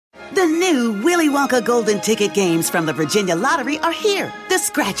The new Willy Wonka Golden Ticket games from the Virginia Lottery are here. The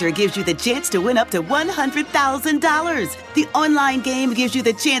Scratcher gives you the chance to win up to $100,000. The online game gives you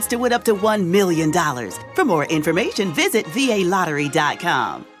the chance to win up to $1 million. For more information, visit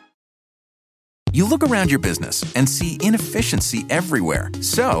VALottery.com. You look around your business and see inefficiency everywhere.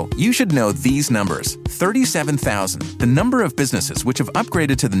 So, you should know these numbers. 37,000, the number of businesses which have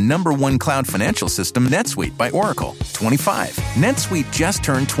upgraded to the #1 cloud financial system, NetSuite by Oracle. 25. NetSuite just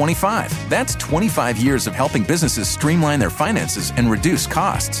turned 25. That's 25 years of helping businesses streamline their finances and reduce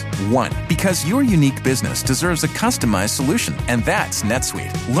costs. 1. Because your unique business deserves a customized solution, and that's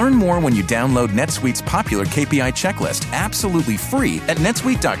NetSuite. Learn more when you download NetSuite's popular KPI checklist absolutely free at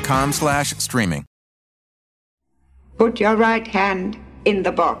netsuite.com/streaming. Put your right hand in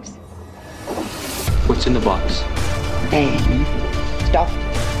the box. What's in the box? Then stop.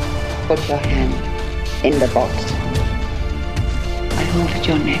 Put your hand in the box. I hold at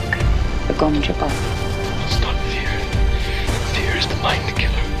your neck. The gum chipper. It's not fear. Fear is the mind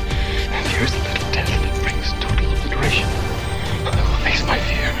killer. And fear is the little death that brings total obliteration. I will face my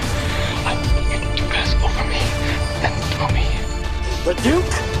fear. I will make it to pass over me and through me. The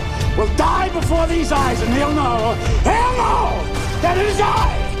Duke will die before these eyes, and he'll know that it is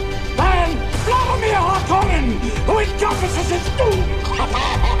I, Baron Vladimir Harkonnen, who encompasses his doom.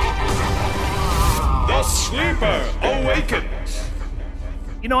 The sleeper awakens.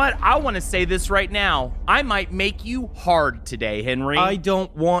 You know what? I want to say this right now. I might make you hard today, Henry. I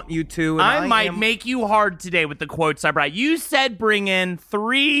don't want you to. And I might make you hard today with the quotes I brought. You said bring in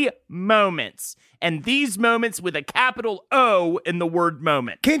 3 moments, and these moments with a capital O in the word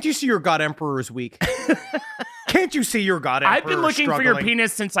moment. Can't you see your God Emperor is weak? Can't you see your God Emperor I've been looking struggling? for your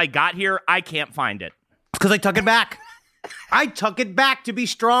penis since I got here. I can't find it. It's because I took it back. I took it back to be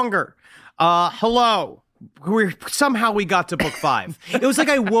stronger. Hello. Somehow we got to book 5. It was like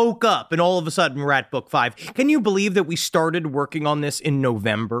I woke up and all of a sudden we're at book 5. Can you believe that we started working on this in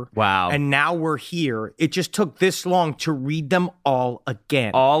November? Wow. And now we're here. It just took this long to read them all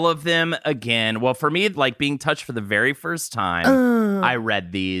again. All of them again. Well, for me, like being touched for the very first time, I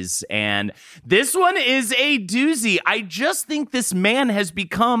read these. And this one is a doozy. I just think this man has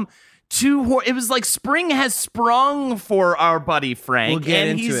become it was like spring has sprung for our buddy Frank. We'll get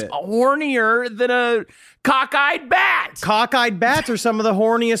and into he's it. hornier than a cockeyed bat. Cockeyed bats are some of the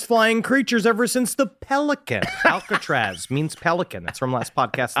horniest flying creatures ever since the pelican. Alcatraz means pelican. That's from last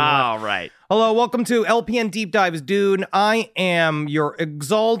podcast. All right. Hello, welcome to LPN Deep Dives, Dune. I am your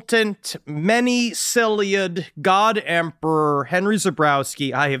exultant, many-ciliated God Emperor, Henry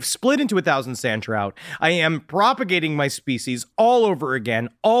Zabrowski. I have split into 1,000 sand trout. I am propagating my species all over again,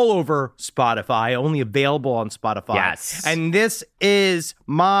 all over Spotify, only available on Spotify. Yes. And this is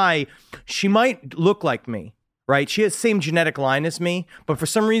she might look like me. Right? She has the same genetic line as me, but for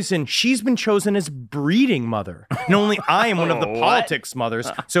some reason, she's been chosen as breeding mother. And only I am one of the politics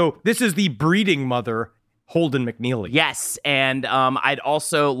mothers. So this is the breeding mother, Holden McNeely. Yes, and I'd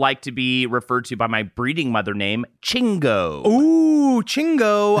also like to be referred to by my breeding mother name, Chingo. Ooh,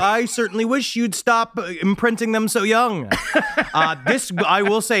 Chingo. I certainly wish you'd stop imprinting them so young. This, I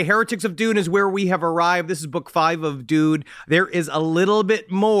will say, Heretics of Dune is where we have arrived. This is book 5 of Dune. There is a little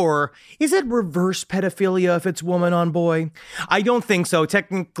bit more. Is it reverse pedophilia if it's woman on boy? I don't think so.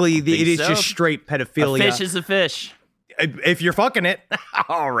 Technically, it is just straight pedophilia. A fish is a fish. If you're fucking it.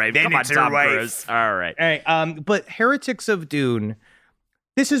 All right. Then Come on, it's your Tom wife. Cruise. All right. But Heretics of Dune,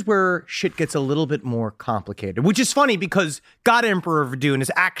 this is where shit gets a little bit more complicated, which is funny because God Emperor of Dune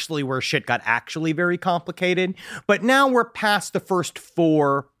is actually where shit got actually very complicated. But now we're past the first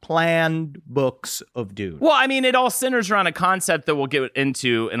 4 planned books of Dune. Well, I mean, it all centers around a concept that we'll get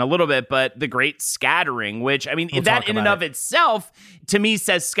into in a little bit, but the Great Scattering, which, I mean, that in and of itself, to me,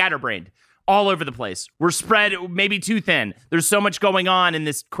 says scatterbrained. All over the place. We're spread maybe too thin. There's so much going on in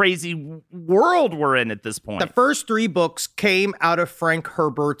this crazy world we're in at this point. The first 3 books came out of Frank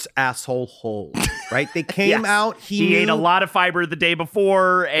Herbert's asshole hole, right? They came out. He ate a lot of fiber the day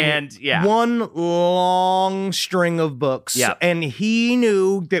before, and one long string of books. Yeah. And he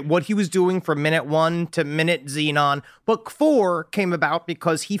knew that what he was doing from minute 1 to minute Xenon. Book 4 came about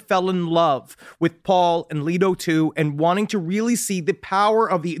because he fell in love with Paul and Leto 2 and wanting to really see the power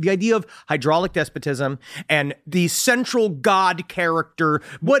of the idea of hydraulic despotism and the central God character.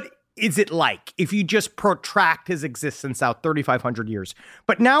 What is it like if you just protract his existence out 3,500 years?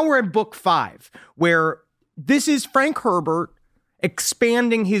 But now we're in book 5, where this is Frank Herbert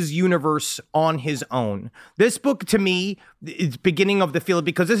expanding his universe on his own. This book, to me, is beginning of the field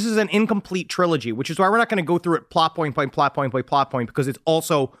because this is an incomplete trilogy, which is why we're not going to go through it plot point by plot point by plot point, because it's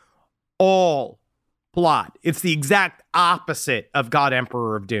also all plot. It's the exact opposite of God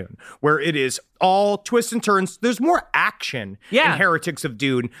Emperor of Dune, where it is all twists and turns. There's more action in Heretics of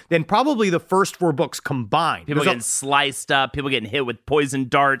Dune than probably the first 4 books combined. People getting sliced up, people getting hit with poison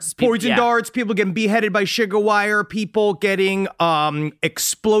darts. People getting beheaded by Shigawire, people getting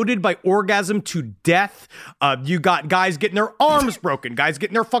exploded by orgasm to death. You got guys getting their arms broken, guys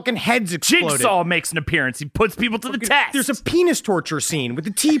getting their fucking heads exploded. Jigsaw makes an appearance. He puts people to the test. There's a penis torture scene with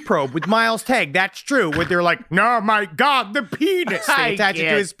the T-probe with Miles Teg. That's true. Where they're like, no, my God, the penis. They attach it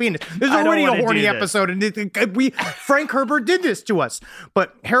to his penis. There's already a horny episode, and Frank Herbert did this to us.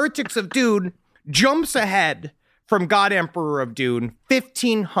 But Heretics of Dune jumps ahead from God Emperor of Dune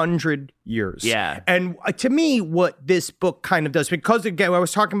 1,500 years. Yeah. And to me, what this book kind of does, because again, I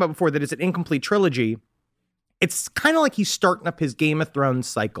was talking about before that it's an incomplete trilogy, it's kind of like he's starting up his Game of Thrones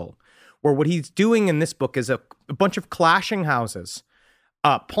cycle, where what he's doing in this book is a bunch of clashing houses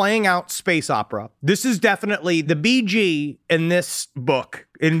playing out space opera. This is definitely the BG in this book,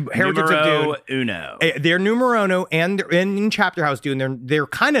 in Heretics of Dune. Uno. They're numero uno, and they're in Chapter House Dune. They're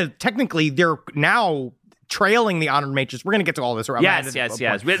kind of, technically, they're now trailing the Honored Mages. We're going to get to all this. Yes.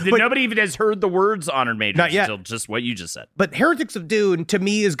 Nobody even has heard the words Honored Mages until just what you just said. But Heretics of Dune, to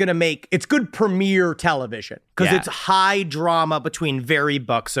me, is going to make, it's good premiere television because it's high drama between very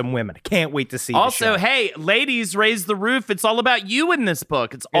buxom women. I can't wait to see Also, the show. hey, ladies, raise the roof. It's all about you in this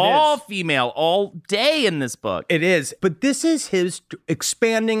book. It's all female all day in this book. It is. But this is his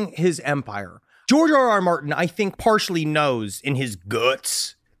expanding his empire. George R.R. Martin, I think, partially knows in his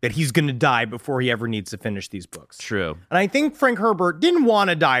guts that he's going to die before he ever needs to finish these books. True. And I think Frank Herbert didn't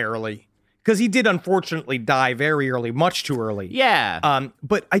want to die early, because he did unfortunately die very early, much too early. Yeah.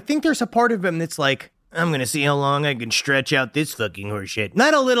 But I think there's a part of him that's like, I'm going to see how long I can stretch out this fucking horseshit.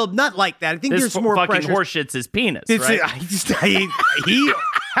 Not like that. I think this there's more fucking pressure. Horseshit's his penis, right? He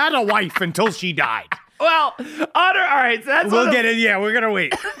had a wife until she died. Well, all right, so that's we'll get it. Yeah, we're going to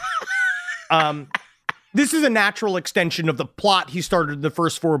wait. This is a natural extension of the plot he started in the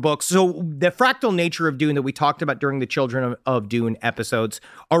first 4 books. So the fractal nature of Dune that we talked about during the Children of Dune episodes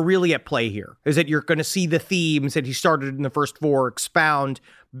are really at play here. Is that you're going to see the themes that he started in the first 4 expound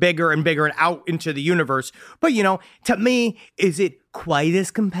bigger and bigger and out into the universe. But, to me, is it quite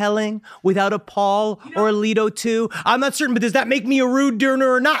as compelling without a Paul or a Leto too? I'm not certain, but does that make me a rude Duner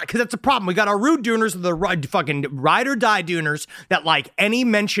or not? Because that's a problem. We got our rude Duners, the fucking ride or die Duners that like any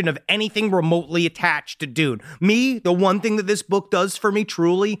mention of anything remotely attached to Dune. Me, the one thing that this book does for me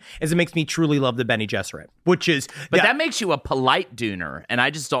truly is it makes me truly love the Bene Gesserit, which is... But that makes you a polite Duner, and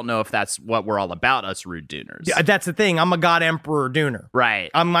I just don't know if that's what we're all about, us rude Duners. Yeah, that's the thing. I'm a God Emperor Duner. Right.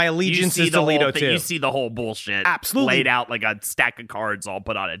 My allegiance is to Leto too. You see the whole bullshit absolutely laid out like a stack of cards all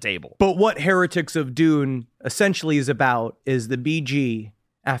put on a table. But what Heretics of Dune essentially is about is the BG,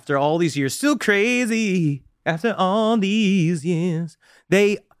 after all these years, still crazy, after all these years,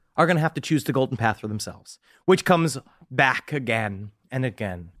 they are going to have to choose the golden path for themselves, which comes back again and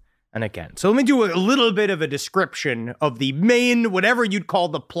again and again. So let me do a little bit of a description of the main, whatever you'd call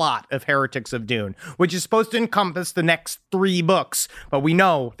the plot of Heretics of Dune, which is supposed to encompass the next 3 books. But we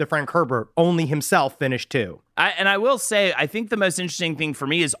know that Frank Herbert only himself finished 2. And I will say, I think the most interesting thing for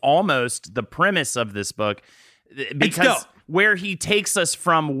me is almost the premise of this book, because where he takes us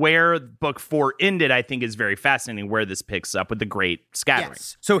from where book 4 ended, I think is very fascinating, where this picks up with the great scattering.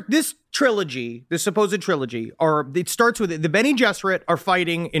 Yes. So this trilogy, this supposed trilogy, it starts with the Bene Gesserit are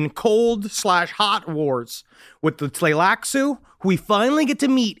fighting in cold/hot wars with the Tleilaxu, who we finally get to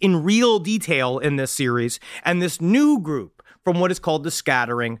meet in real detail in this series, and this new group from what is called the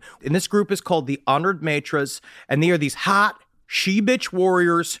Scattering. And this group is called the Honored Matres, and they are these hot she-bitch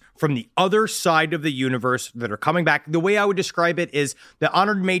warriors from the other side of the universe that are coming back. The way I would describe it is the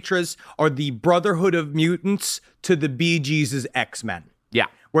Honored Matres are the Brotherhood of Mutants to the Bee Gees' X-Men. Yeah.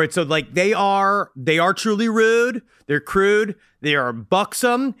 Where it's so like they are truly rude, they're crude, they are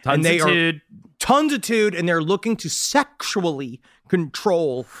buxom, and they are tons-itude, and they're looking to sexually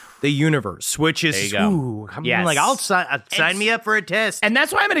control the universe, which is, I'll sign me up for a test. And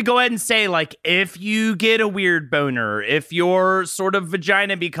that's why I'm going to go ahead and say, like, if you get a weird boner, if your sort of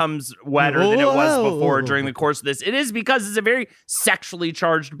vagina becomes wetter than it was before during the course of this, it is because it's a very sexually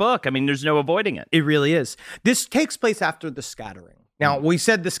charged book. I mean, there's no avoiding it. It really is. This takes place after the Scattering. Now, we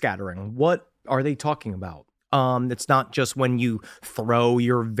said the Scattering. What are they talking about? It's not just when you throw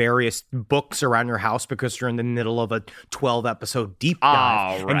your various books around your house because you're in the middle of a 12-episode deep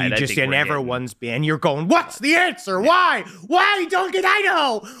dive. Oh, right. And you just, and everyone's and you're going, what's the answer? Why? Why don't get I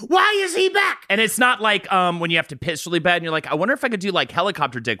know? Why is he back? And it's not like when you have to piss really bad and you're like, I wonder if I could do like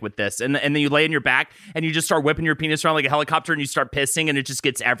helicopter dick with this. And then you lay on your back and you just start whipping your penis around like a helicopter and you start pissing and it just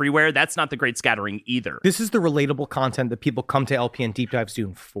gets everywhere. That's not the great scattering either. This is the relatable content that people come to LPN Deep Dives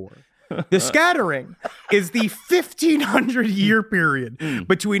Dune for. The scattering is the 1,500-year period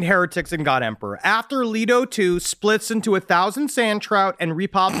between Heretics and God Emperor. After Leto II splits into 1,000 sand trout and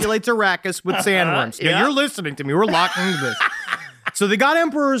repopulates Arrakis with sandworms. Now, you're listening to me. We're locking into this. So the God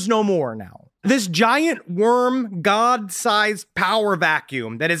Emperor is no more now. This giant worm, God-sized power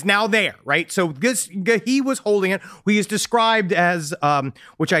vacuum that is now there, right? So he was holding it. He is described as,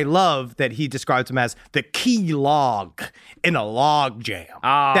 which I love that he describes him as the key log in a log jam.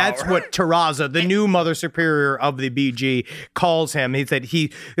 Oh, That's what Terraza, the new Mother Superior of the BG, calls him. He said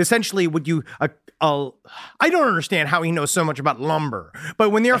he essentially would you. I don't understand how he knows so much about lumber, but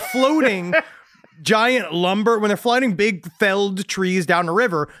when they're floating. Giant lumber, when they're floating big felled trees down a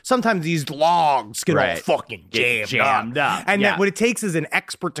river, sometimes these logs get all fucking jammed up. And that what it takes is an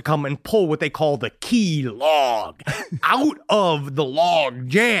expert to come and pull what they call the key log out of the log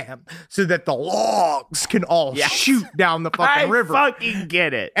jam so that the logs can all shoot down the fucking river. I fucking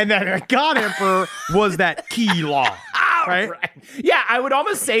get it. And then God Emperor was that key log. Right? Yeah, I would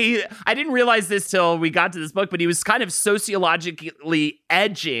almost say, I didn't realize this till we got to this book, but he was kind of sociologically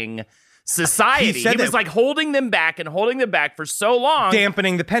edging society. He was like holding them back for so long.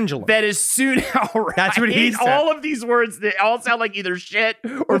 Dampening the pendulum. That as soon That's what he said. All of these words, they all sound like either shit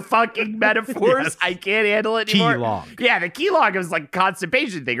or fucking metaphors. Yes. I can't handle it anymore. Key log. Yeah, the key log was like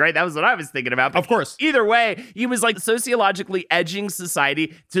constipation thing, right? That was what I was thinking about. But of course. Either way, he was like sociologically edging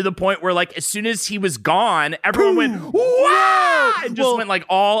society to the point where like as soon as he was gone, everyone went, wow! And just went like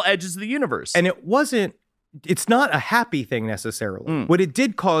all edges of the universe. And it's not a happy thing necessarily. What it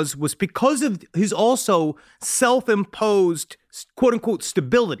did cause was because of his also self-imposed quote unquote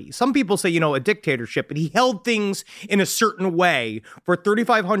stability. Some people say, a dictatorship, but he held things in a certain way for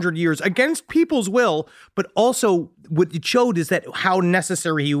 3,500 years against people's will, but also what it showed is that how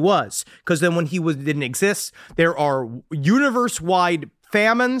necessary he was. Because then when he didn't exist, there are universe-wide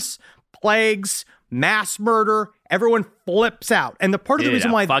famines, plagues, mass murder, everyone flips out. And the part of the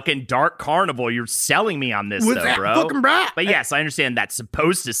reason why fucking dark carnival, you're selling me on this though, bro. Fucking brat. But yes, I understand that's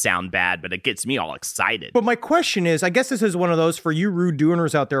supposed to sound bad, but it gets me all excited. But my question is, I guess this is one of those for you rude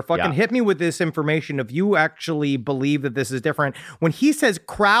Duners out there, fucking hit me with this information if you actually believe that this is different. When he says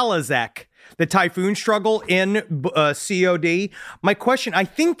Kralazek, the typhoon struggle in COD, my question, I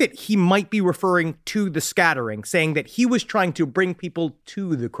think that he might be referring to the scattering, saying that he was trying to bring people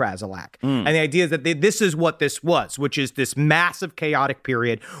to the Kralazek. And the idea is that this is what this was, which is this massive chaotic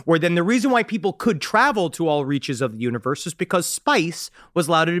period where then the reason why people could travel to all reaches of the universe is because spice was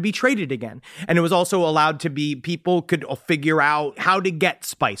allowed to be traded again. And it was also allowed to be, people could figure out how to get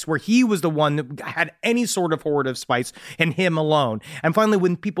spice, where he was the one that had any sort of hoard of spice and him alone. And finally,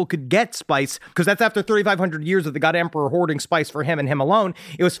 when people could get spice, because that's after 3,500 years of the God Emperor hoarding spice for him and him alone,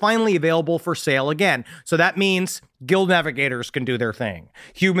 it was finally available for sale again. So that means guild navigators can do their thing.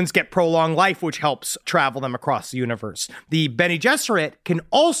 Humans get prolonged life, which helps travel them across the universe. The Bene Gesserit can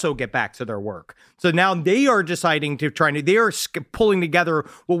also get back to their work. So now they are deciding they are pulling together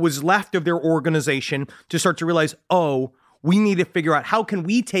what was left of their organization to start to realize, we need to figure out how can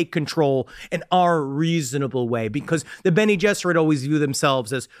we take control in our reasonable way, because the Bene Gesserit always view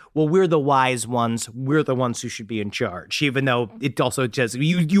themselves as, well, we're the wise ones. We're the ones who should be in charge, even though it also says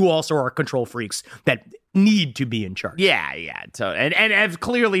you also are control freaks that need to be in charge. Yeah. And have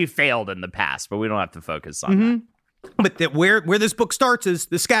clearly failed in the past, but we don't have to focus on that. But where this book starts is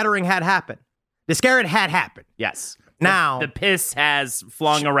the scattering had happened. The scattering had happened. Yes. Now, the piss has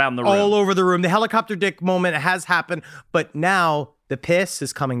flung around the room. All over the room. The helicopter dick moment has happened, but now the piss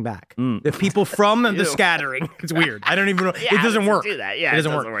is coming back. The people from the scattering. It's weird. I don't even know. It doesn't work. Do that. Yeah, it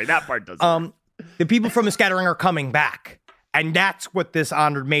doesn't work. That part doesn't work. The people from the scattering are coming back. And that's what this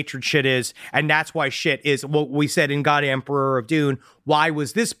honored matron shit is. And that's why shit is what we said in God Emperor of Dune. Why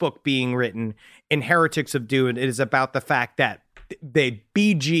was this book being written in Heretics of Dune? It is about the fact that the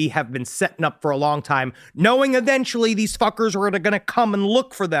BG have been setting up for a long time, knowing eventually these fuckers are going to come and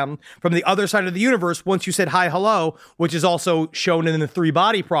look for them from the other side of the universe once you said hi, hello, which is also shown in the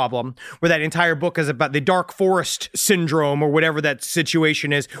 3-body problem, where that entire book is about the dark forest syndrome or whatever that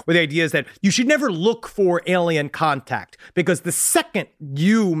situation is, where the idea is that you should never look for alien contact, because the second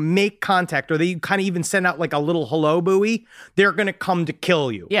you make contact, or they kind of even send out like a little hello buoy, they're going to come to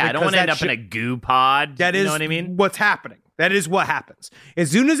kill you. Yeah, I don't want to end up in a goo pod. That is, you know what I mean? What's happening. That is what happens.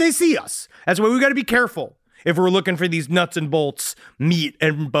 As soon as they see us, that's why we got to be careful if we're looking for these nuts and bolts, meat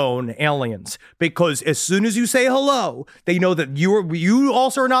and bone aliens. Because as soon as you say hello, they know that you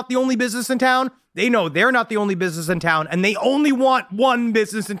also are not the only business in town. They know they're not the only business in town, and they only want one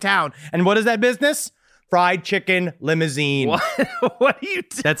business in town. And what is that business? Fried chicken limousine. What do you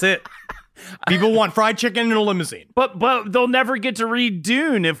do? That's it. People want fried chicken in a limousine. But they'll never get to read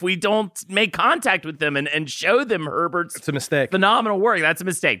Dune if we don't make contact with them and show them Herbert's It's a mistake. phenomenal work. That's a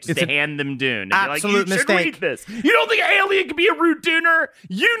mistake. Just to hand them Dune. And Absolute be like, you mistake. should read this. You don't think an alien can be a rude Duner?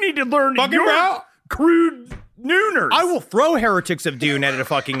 You need to learn your crude Nooners. I will throw Heretics of Dune at a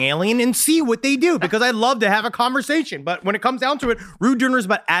fucking alien and see what they do, because I love to have a conversation. But when it comes down to it, Rude Duner is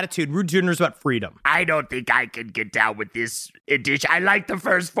about attitude. Rude Duner is about freedom. I don't think I could get down with this edition. I like the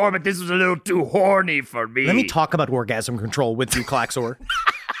first four, but this was a little too horny for me. Let me talk about orgasm control with you, Klaxor.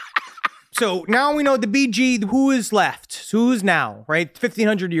 So now we know the BG, who is left? Who is now, right?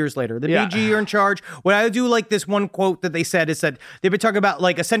 1,500 years later. The BG are in charge. What I do like this one quote that they said is that they've been talking about,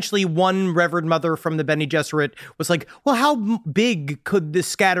 like, essentially one Reverend Mother from the Bene Gesserit was like, well, how big could this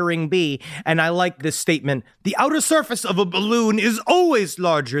scattering be? And I like this statement. The outer surface of a balloon is always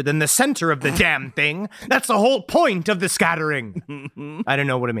larger than the center of the damn thing. That's the whole point of the scattering. I don't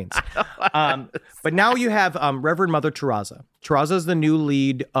know what it means. But now you have Reverend Mother Teraza. Teraza is the new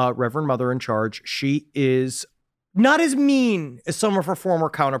lead Reverend Mother in charge. She is not as mean as some of her former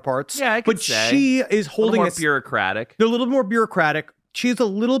counterparts. Yeah, I could say. She is holding a little more bureaucratic. They're a little more bureaucratic. She's a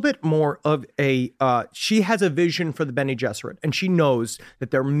little bit more of a, she has a vision for the Bene Gesserit, and she knows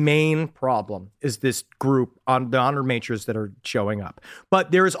that their main problem is this group on the honored maters that are showing up.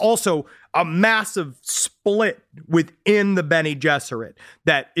 But there is also a massive split within the Bene Gesserit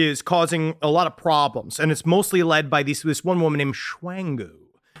that is causing a lot of problems, and it's mostly led by this one woman named Schwangu.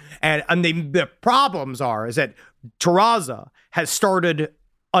 And the problems is that Teraza has started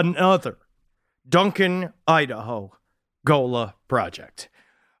another Duncan, Idaho Gola project,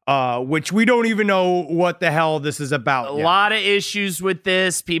 which we don't even know what the hell this is about yet. A lot of issues with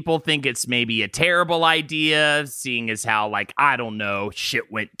this. People think it's maybe a terrible idea, seeing as how, like, I don't know,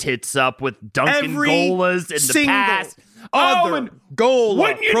 shit went tits up with Duncan Golas in the past. And Gola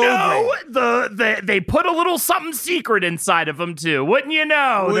wouldn't you program. know, they put a little something secret inside of them, too. Wouldn't you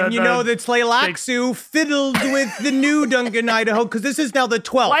know? Wouldn't you know that Tleilaxu fiddled with the new Duncan, Idaho, because this is now the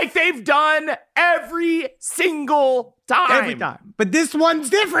 12th. Like they've done every single time. Every time. But this one's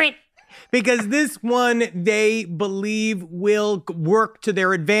different, because this one they believe will work to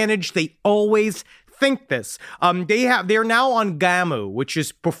their advantage. They always think this. They're now on Gamu, which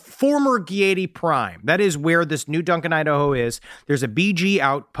is former Giedi Prime. That is where this new Duncan, Idaho is. There's a BG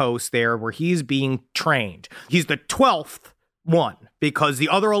outpost there where he's being trained. He's the 12th one, because the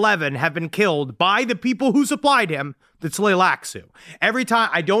other 11 have been killed by the people who supplied him, the Tleilaxu. Every time,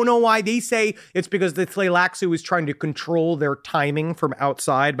 I don't know why they say it's because the Tleilaxu is trying to control their timing from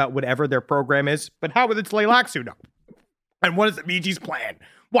outside about whatever their program is. But how would the Tleilaxu know? And what is the BG's plan?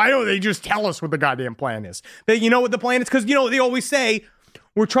 Why don't they just tell us what the goddamn plan is? But you know what the plan is? Because, you know, they always say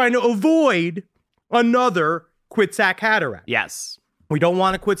we're trying to avoid another Kwisatz Haderach. Yes. We don't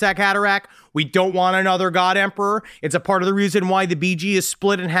want a Kwisatz Haderach. We don't want another God Emperor. It's a part of the reason why the BG is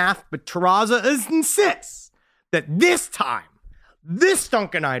split in half. But Teraza insists that this time, this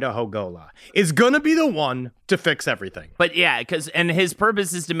Duncan, Idaho Gola is going to be the one to fix everything. But yeah, and his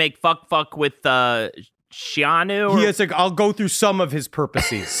purpose is to make fuck with Shianu? Yes, like, I'll go through some of his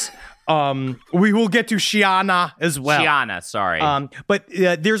purposes. We will get to Shiana as well. Shiana, sorry. But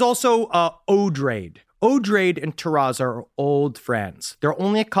there's also Odrade. Odrade and Teraza are old friends. They're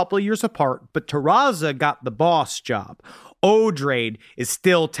only a couple of years apart, but Teraza got the boss job. Odrade is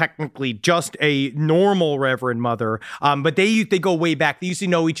still technically just a normal Reverend Mother, but they go way back. They used to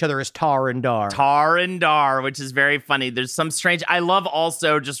know each other as Tar and Dar. Tar and Dar, which is very funny. There's some strange... I love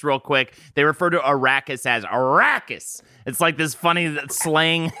also, just real quick, they refer to Arrakis as Arrakis. It's like this funny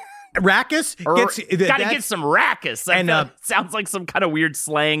slang... Arrakis? Gotta get some Arrakis. And sounds like some kind of weird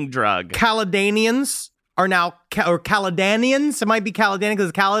slang drug. Caledanians are now, or Caledanians. It might be Caladan because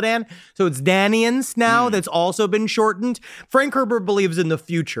it's Caladan. So it's Danians now. That's also been shortened. Frank Herbert believes in the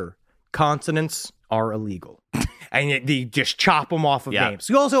future. consonants are illegal. And they just chop them off of Yeah. names.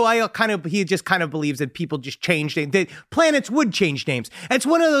 He just kind of believes that people just change names. That planets would change names. It's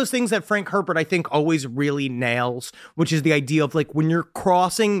one of those things that Frank Herbert, I think, always really nails, which is the idea of like when you're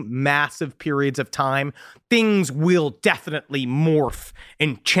crossing massive periods of time, things will definitely morph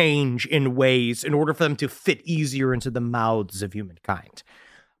and change in ways in order for them to fit easier into the mouths of humankind.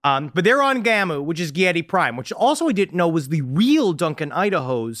 But they're on Gamu, which is Giedi Prime, which also I didn't know was the real Duncan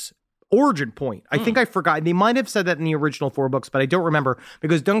Idaho's origin point. I think I forgot. They might have said that in the original 4 books, but I don't remember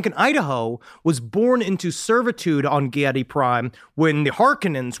because Duncan Idaho was born into servitude on Giedi Prime when the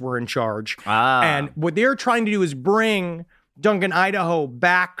Harkonnens were in charge. And what they're trying to do is bring Duncan Idaho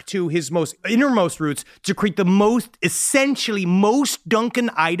back to his most innermost roots to create the most Duncan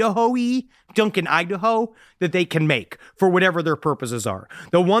Idaho that they can make for whatever their purposes are.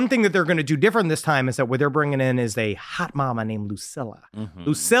 The one thing that they're going to do different this time is that what they're bringing in is a hot mama named Lucilla.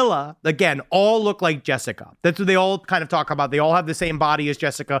 Lucilla, again, all look like Jessica. That's what they all kind of talk about. They all have the same body as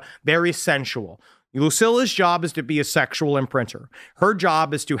Jessica, very sensual. Lucilla's job is to be a sexual imprinter. Her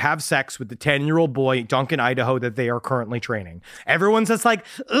job is to have sex with the 10-year-old boy, Duncan Idaho, that they are currently training. Everyone's just like,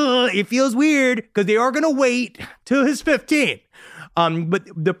 it feels weird because they are going to wait till he's 15. But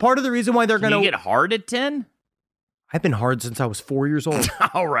the part of the reason why they're going to... Can you get hard at 10? I've been hard since I was 4 years old.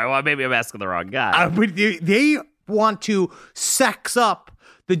 All right, well, maybe I'm asking the wrong guy. But they want to sex up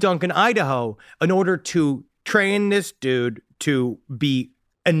the Duncan Idaho in order to train this dude to be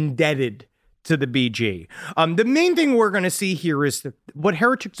indebted to the BG. The main thing we're going to see here is what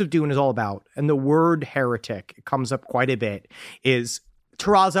Heretics of Dune is all about, and the word heretic comes up quite a bit, is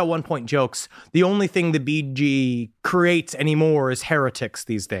Taraza at one point jokes, the only thing the BG creates anymore is heretics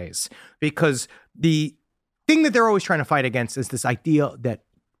these days, because the thing that they're always trying to fight against is this idea that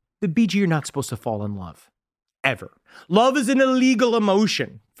the BG are not supposed to fall in love. Ever. Love is an illegal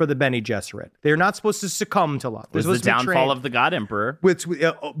emotion for the Bene Gesserit. They're not supposed to succumb to love. It was the downfall of the God Emperor. No,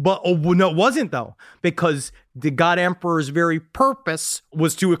 it wasn't, though, because the God Emperor's very purpose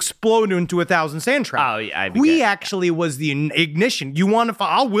was to explode into 1,000 sand traps. We actually was the ignition. You want to?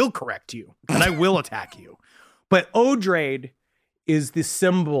 I will correct you, and I will attack you. But Odrade is the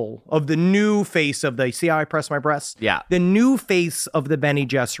symbol of the new face of the, see how I press my breasts? Yeah. The new face of the Bene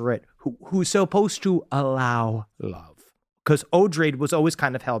Gesserit, who's supposed to allow love. Because Odrade was always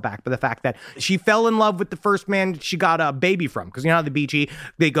kind of held back by the fact that she fell in love with the first man she got a baby from. Because you know how the BG,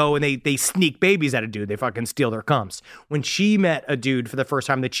 they go and they sneak babies at a dude. They fucking steal their cums. When she met a dude for the first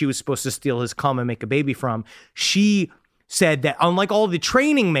time that she was supposed to steal his cum and make a baby from, she said that unlike all the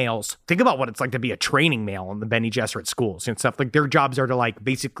training males, think about what it's like to be a training male in the Bene Gesserit schools and stuff. Like their jobs are to like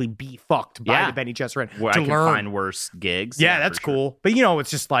basically be fucked by the Bene Gesserit I can find worse gigs. Yeah, that's cool. But you know, it's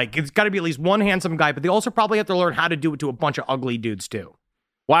just like, it's got to be at least one handsome guy, but they also probably have to learn how to do it to a bunch of ugly dudes too.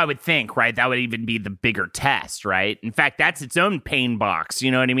 Well, I would think, right? That would even be the bigger test, right? In fact, that's its own pain box.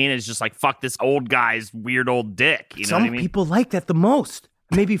 You know what I mean? It's just like, fuck this old guy's weird old dick. You know what I mean? Some people like that the most.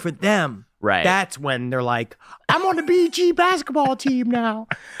 Maybe for them. Right. That's when they're like, I'm on the BG basketball team now.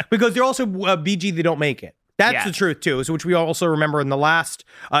 Because they're also BG, they don't make it. That's the truth, too. So, which we also remember in the last,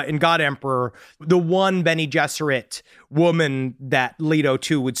 in God Emperor, the one Bene Gesserit woman that Leto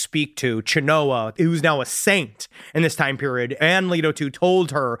II would speak to, Chinoa, who's now a saint in this time period, and Leto II told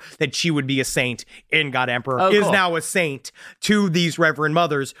her that she would be a saint in God Emperor, is now a saint to these Reverend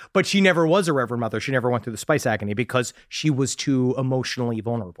Mothers, but she never was a Reverend Mother. She never went through the spice agony because she was too emotionally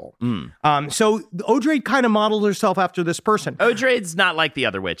vulnerable. So Odrade kind of modeled herself after this person. Odrade's not like the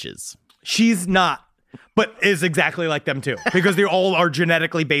other witches. She's not. But is exactly like them too, because they all are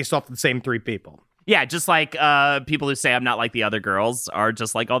genetically based off the same 3 people. Yeah, just like people who say I'm not like the other girls are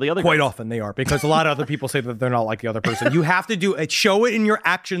just like all the other girls. Quite often they are, because a lot of other people say that they're not like the other person. You have to do it, show it in your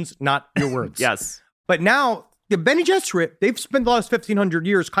actions, not your words. Yes. But now, the Bene Gesserit, they've spent the last 1,500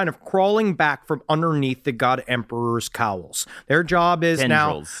 years kind of crawling back from underneath the God Emperor's cowls. Their job is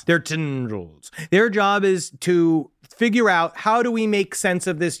they're tendrils. Their job is to figure out, how do we make sense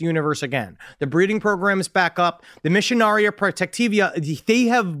of this universe again? The breeding program is back up. The Missionaria Protectiva, they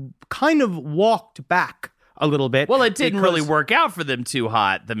have kind of walked back a little bit. Well, it didn't really work out for them too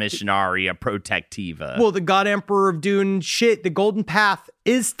hot, the Missionaria Protectiva. Well, the God Emperor of Dune the Golden Path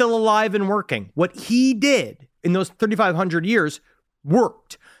is still alive and working. What he did in those 3,500 years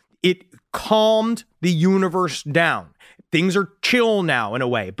worked. It calmed the universe down. Things are chill now in a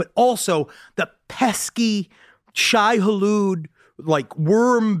way, but also the pesky Shai Hulud, like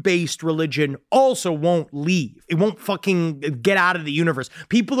worm-based religion also won't leave. It won't fucking get out of the universe.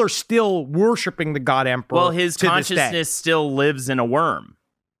 People are still worshiping the God Emperor. Well, his consciousness still lives in a worm.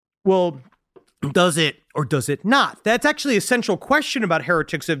 Well, Does it or does it not? That's actually a central question about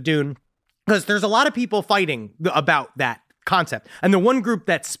Heretics of Dune, because there's a lot of people fighting about that concept. And the one group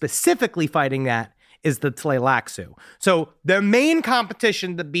that's specifically fighting that is the Tleilaxu. So the main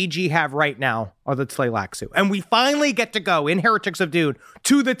competition the BG have right now are the Tleilaxu. And we finally get to go in Heretics of Dune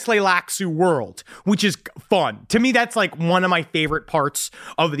to the Tleilaxu world, which is fun. To me, that's like one of my favorite parts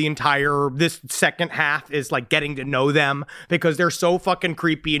of the entire, this second half is like getting to know them because they're so fucking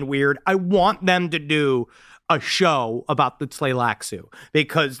creepy and weird. I want them to do a show about the Tleilaxu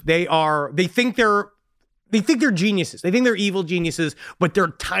because they think they're geniuses. They think they're evil geniuses, but they're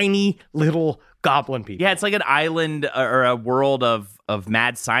tiny little goblin people. Yeah, it's like an island or a world of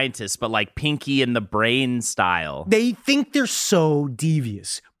mad scientists, but like Pinky and the Brain style. They think they're so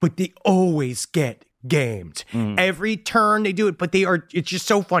devious, but they always get gamed. Every turn they do it, but it's just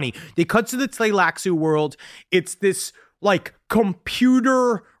so funny. They cut to the Tleilaxu world. It's this like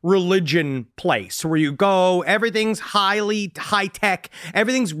computer religion place where you go, everything's highly high tech.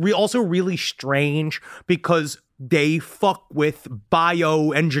 Everything's also really strange because they fuck with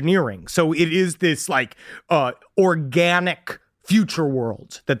bioengineering. So it is this like organic future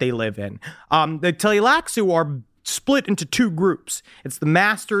world that they live in. The Tleilaxu are split into two groups. It's the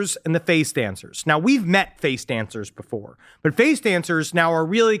Masters and the Face Dancers. Now, we've met Face Dancers before, but Face Dancers now are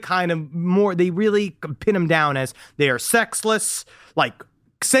really kind of more, they really pin them down as they are sexless, like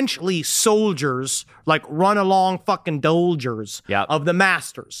essentially soldiers, like run along fucking dolgers of the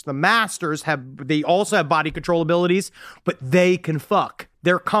Masters. The Masters they also have body control abilities, but they can fuck.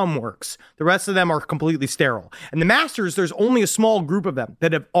 Their cum works. The rest of them are completely sterile. And the Masters, there's only a small group of them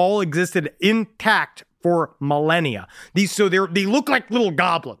that have all existed intact for millennia. They look like little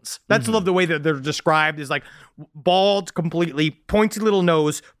goblins. That's love the way that they're described is like bald completely, pointy little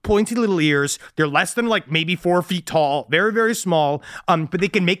nose, pointy little ears. They're less than like maybe 4 feet tall, very, very small. But they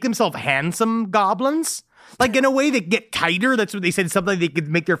can make themselves handsome goblins. Like in a way they get tighter. That's what they said. Something they could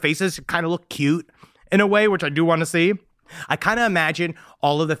make their faces kind of look cute in a way, which I do want to see. I kind of imagine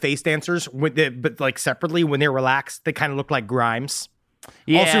all of the Face Dancers, but like separately when they're relaxed, they kind of look like Grimes.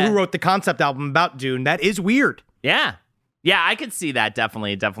 Yeah. Also, who wrote the concept album about Dune? That is weird. Yeah. Yeah, I could see that.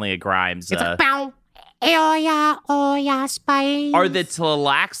 Definitely a Grimes. It's like, bow. Oh yeah, spice. Are the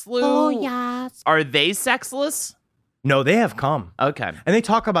Tleilaxu? Oh, yeah. Are they sexless? No, they have cum. Okay. And they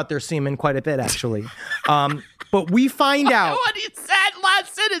talk about their semen quite a bit, actually. But we find out. What he said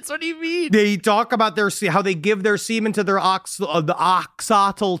last sentence. What do you mean? They talk about how they give their semen to their the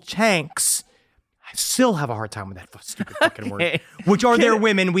oxatal tanks. I still have a hard time with that stupid fucking word. Which are their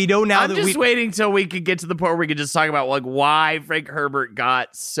women. We know now I'm just waiting till we could get to the point where we could just talk about like why Frank Herbert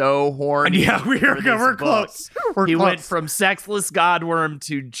got so horny. Yeah, we're close. He went from sexless Godworm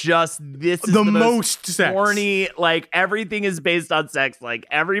to just this is the most sex. Horny. Like everything is based on sex. Like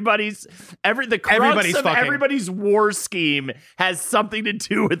everybody's war scheme has something to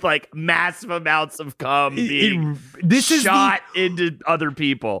do with like massive amounts of cum being shot into other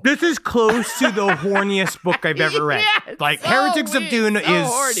people. This is close to the horniest book I've ever read. Yeah, like Heretics of Dune is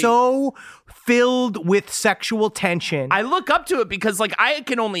horny. So filled with sexual tension. I look up to it because like I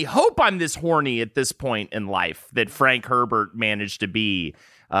can only hope I'm this horny at this point in life that Frank Herbert managed to be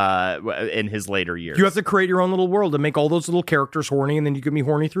in his later years. You have to create your own little world and make all those little characters horny, and then you can be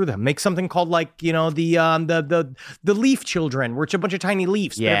horny through them. Make something called like, the Leaf Children, where it's a bunch of tiny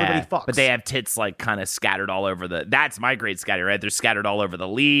leaves, but everybody fucks. But they have tits like kind of scattered all over that's my great scatter, right? They're scattered all over the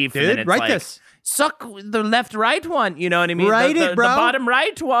leaf. Dude, and then it's write like, this. Suck the left-right one, you know what I mean? Write the it, bro. The bottom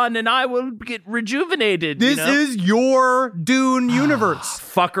right one, and I will get rejuvenated. This is your Dune universe.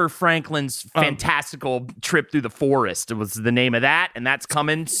 Fucker Franklin's fantastical trip through the forest was the name of that, and that's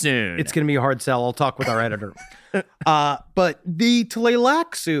coming soon. It's going to be a hard sell. I'll talk with our editor. But the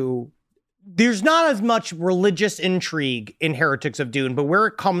Tleilaxu, there's not as much religious intrigue in Heretics of Dune, but where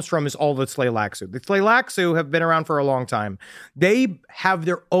it comes from is all the Tleilaxu. The Tleilaxu have been around for a long time. They have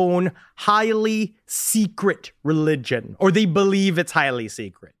their own highly secret religion, or they believe it's highly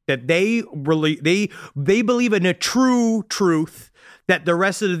secret, that they believe in a true truth that the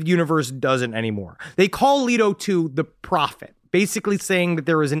rest of the universe doesn't anymore. They call Leto 2 the prophet, basically saying that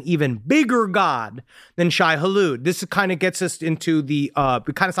there is an even bigger God than Shai Hulud. This kind of gets us into it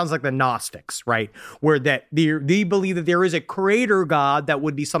kind of sounds like the Gnostics, right? Where that they believe that there is a creator God that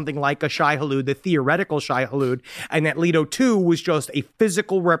would be something like a Shai Hulud, the theoretical Shai Hulud, and that Leto 2 was just a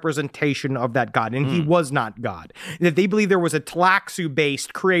physical representation of that God, and he was not God. That they believe there was a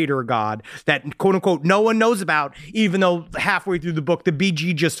Tleilaxu-based creator God that, quote unquote, no one knows about, even though halfway through the book, the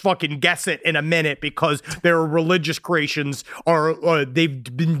BG just fucking guess it in a minute because their religious creations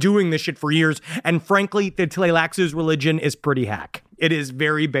they've been doing this shit for years, and frankly, the Tleilaxu's religion is pretty hack. It is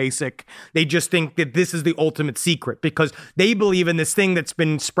very basic. They just think that this is the ultimate secret because they believe in this thing that's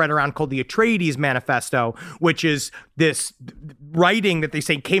been spread around called the Atreides Manifesto, which is this writing that they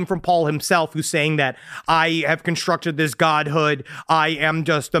say came from Paul himself, who's saying that I have constructed this godhood. I am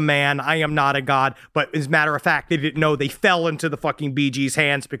just a man. I am not a god. But as a matter of fact, they didn't know they fell into the fucking BG's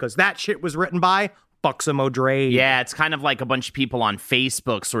hands because that shit was written by Buxom O'Dray. Yeah, it's kind of like a bunch of people on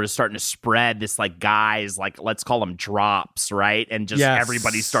Facebook sort of starting to spread this, like, guys, like, let's call them drops, right? And just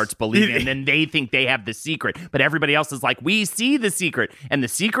everybody starts believing, and then they think they have the secret, but everybody else is like, we see the secret, and the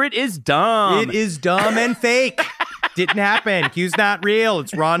secret is dumb. It is dumb and fake. Didn't happen. Q's not real.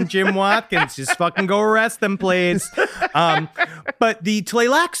 It's Ron Jim Watkins. Just fucking go arrest them, please. But the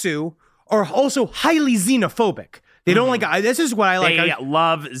Tleilaxu are also highly xenophobic. They don't like, this is what I like. They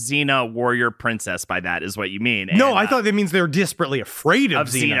love Xena Warrior Princess by that is what you mean. No, and, I thought that means they're desperately afraid of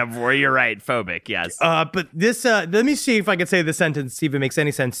Xena Warrior. You're right, phobic, yes. But this, let me see if I can say the sentence, see if it makes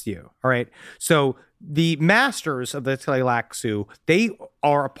any sense to you. All right. So the masters of the Tleilaxu, they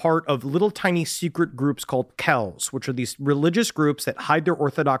are a part of little tiny secret groups called Kells, which are these religious groups that hide their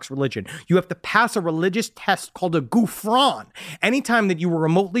orthodox religion. You have to pass a religious test called a Gufran anytime that you were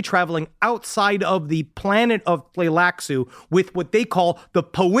remotely traveling outside of the planet of Tleilaxu with what they call the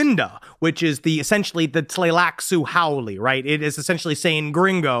Powinda, which is essentially the Tleilaxu Howley, right? It is essentially saying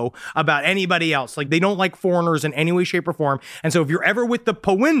gringo about anybody else. Like, they don't like foreigners in any way, shape, or form. And so if you're ever with the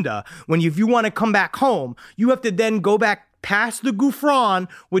Powinda, if you want to come back home, you have to then go back past the Gufran,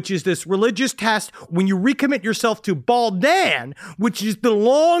 which is this religious test when you recommit yourself to Baldan, which is the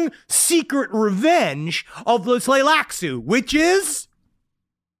long secret revenge of the Tleilaxu, which is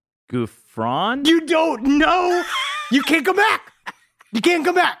Gufran? You don't know? You can't come back. You can't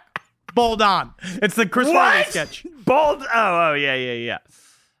come back. Baldan. It's the Chris Farley sketch. Oh, yeah.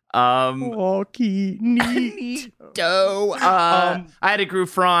 Walkie neat. I had a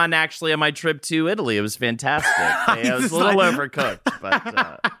Gufran actually on my trip to Italy. It was fantastic. It was a little overcooked,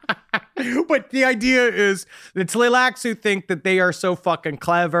 but the idea is the Tleilaxu think that they are so fucking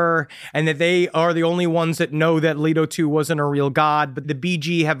clever and that they are the only ones that know that Leto 2 wasn't a real god. But the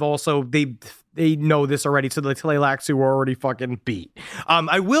BG have also, they know this already, so the Tleilaxu were already fucking beat.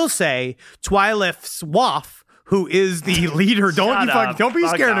 I will say, Twyliff's Waff, who is the leader, don't be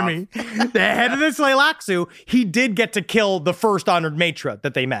scared of me. The head of the Tleilaxu, he did get to kill the first honored matra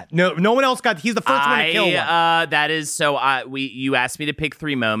that they met. No one else he's the first one to kill one. That is, you asked me to pick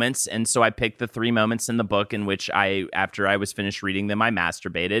 3 moments, and so I picked the 3 moments in the book in which after I was finished reading them, I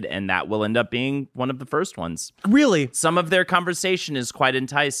masturbated, and that will end up being one of the first ones. Really? Some of their conversation is quite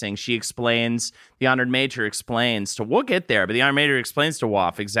enticing. The honored matra explains we'll get there, but the honored matra explains to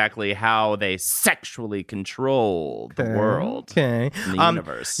Waff exactly how they sexually control the world and the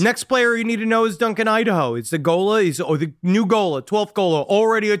universe. Next player you need to know is Duncan Idaho. It's the Gola. He's the new Gola, 12th Gola,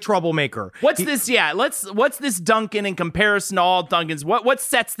 already a troublemaker. What's this Duncan in comparison to all Duncans? What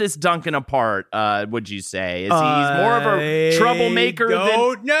sets this Duncan apart, would you say? Is he's more of a troublemaker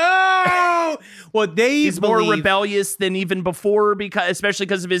No! Well, he's more rebellious than even before, especially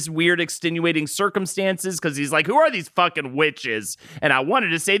because of his weird extenuating circumstances, because he's like, who are these fucking witches? And I wanted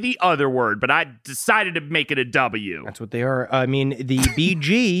to say the other word, but I decided to make it a W. That's what they are. I mean, the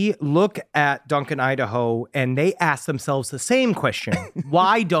BG look at Duncan Idaho and they ask themselves the same question.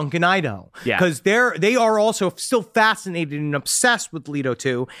 Why Duncan Idaho? Yeah. Because they are also still fascinated and obsessed with Leto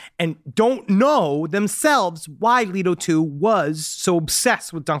 2 and don't know themselves why Leto 2 was so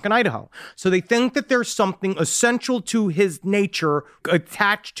obsessed with Duncan Idaho. So they think that there's something essential to his nature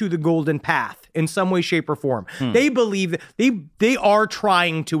attached to the Golden Path in some way, shape, or form. They believe that they are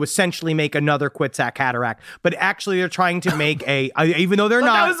trying to essentially make another Quetzalcoatl cataract, but actually they're trying to make even though they're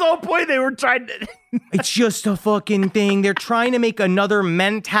not. That was the whole point. They were trying to. It's just a fucking thing. They're trying to make another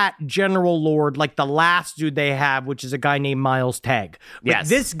Mentat General Lord like the last dude they have, which is a guy named Miles Tegg. But yes.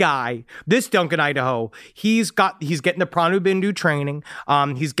 This guy, this Duncan Idaho, he's getting the Pranu Bindu training.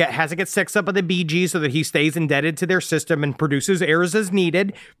 Has to get sexed up by the BG so that he stays indebted to their system and produces heirs as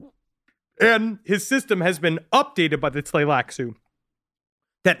needed. And his system has been updated by the Tleilaxu.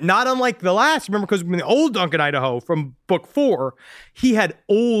 That not unlike the last, remember, because the old Duncan Idaho from book 4, he had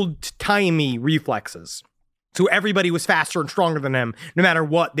old-timey reflexes. So everybody was faster and stronger than him, no matter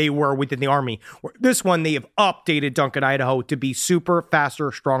what they were within the army. This one, they have updated Duncan Idaho to be super faster,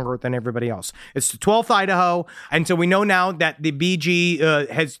 stronger than everybody else. It's the 12th Idaho, and so we know now that the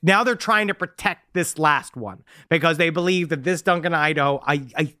BG now they're trying to protect this last one, because they believe that this Duncan Idaho,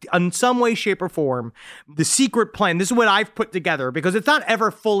 in some way, shape, or form, the secret plan, this is what I've put together, because it's not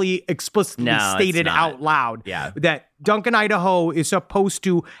ever fully explicitly stated out loud, that Duncan Idaho is supposed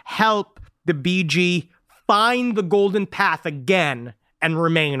to help the BG find the golden path again and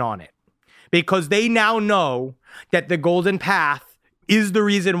remain on it. Because they now know that the golden path is the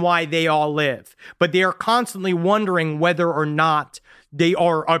reason why they all live. But they are constantly wondering whether or not they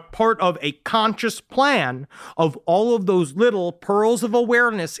are a part of a conscious plan of all of those little pearls of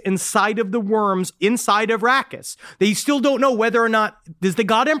awareness inside of the worms, inside of Arrakis. They still don't know whether or not is the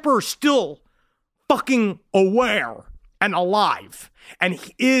God Emperor still fucking aware and alive. And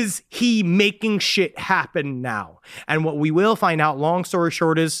is he making shit happen now? And what we will find out, long story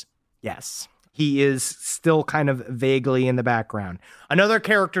short, is yes. He is still kind of vaguely in the background. Another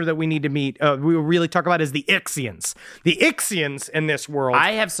character that we need to meet, we will really talk about, is the Ixians. The Ixians in this world.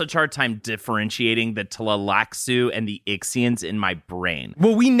 I have such a hard time differentiating the Tleilaxu and the Ixians in my brain.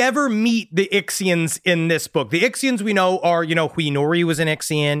 Well, we never meet the Ixians in this book. The Ixians we know are, Huinori was an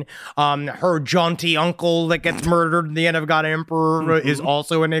Ixian. Her jaunty uncle that gets murdered at the end of God Emperor is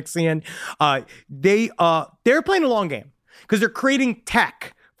also an Ixian. They're playing a long game because they're creating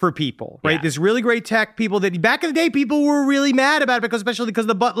tech for people, right? Yeah. This really great tech, people that back in the day, people were really mad about it especially because of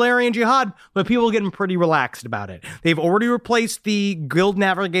the Butlerian Jihad, but people are getting pretty relaxed about it. They've already replaced the guild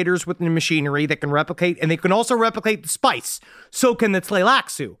navigators with the machinery that can replicate, and they can also replicate the spice. So can the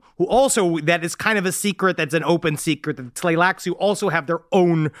Tleilaxu, who also, that is kind of a secret, that's an open secret, that the Tleilaxu also have their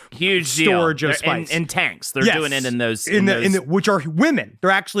own huge storage deal. of spice. In tanks. They're doing it in those. Which are women.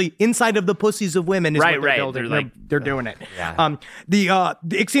 They're actually inside of the pussies of women is what they're building. They're doing it. Yeah. The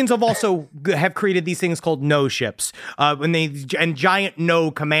Ixians have also created these things called no ships, and giant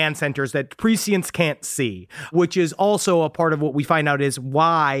no command centers that prescients can't see, which is also a part of what we find out is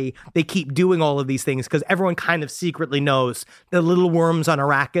why they keep doing all of these things, because everyone kind of secretly knows the little worms on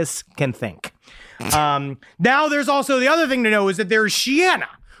Arrakis can think. Now there's also the other thing to know is that there's Shiana,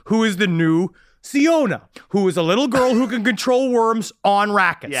 who is the new Siona, who is a little girl who can control worms on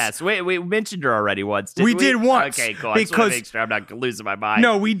Arrakis. Yes, we mentioned her already once, didn't we? We did once. Okay, cool. I just want to make sure I'm not losing my mind.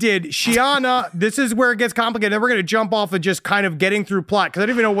 No, we did. Shiana, this is where it gets complicated. Then we're going to jump off of just kind of getting through plot, because I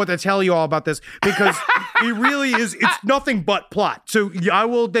don't even know what to tell you all about this, because it really is, it's nothing but plot. So I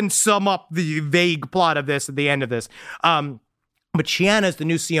will then sum up the vague plot of this at the end of this. But Shiana is the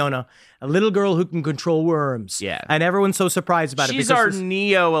new Siona, a little girl who can control worms. Yeah. And everyone's so surprised about it. She's our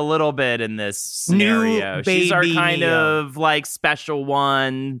Neo a little bit in this scenario. She's our kind Neo. of like special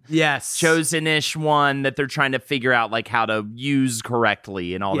one. Yes. Chosen-ish one that they're trying to figure out like how to use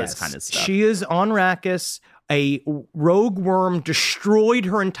correctly and all this kind of stuff. She is on Arrakis. A rogue worm destroyed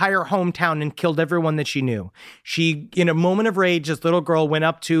her entire hometown and killed everyone that she knew. She, in a moment of rage, this little girl went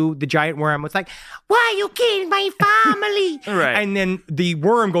up to the giant worm and was like, "Why you killing my family?" Right. And then the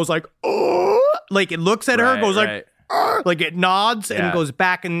worm goes like, "Oh," like it looks at her, goes like it nods and goes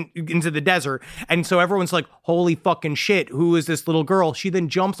back into the desert. And so everyone's like, holy fucking shit, who is this little girl? She then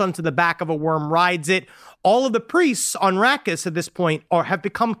jumps onto the back of a worm, rides it. All of the priests on Arrakis at this point have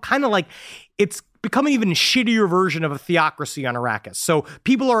become kind of like, it's become an even shittier version of a theocracy on Arrakis. So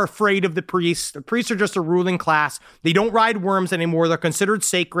people are afraid of the priests. The priests are just a ruling class. They don't ride worms anymore. They're considered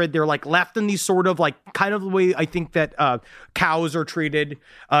sacred. They're like left in these sort of like kind of the way I think that cows are treated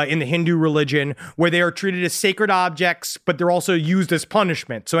in the Hindu religion, where they are treated as sacred objects, but they're also used as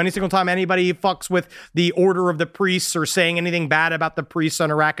punishment. So any single time anybody fucks with the order of the priests or saying anything bad about the priests on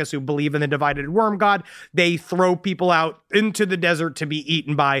Arrakis who believe in the divided worm god, they throw people out into the desert to be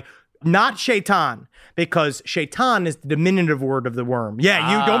eaten by not Shaitan, because Shaitan is the diminutive word of the worm.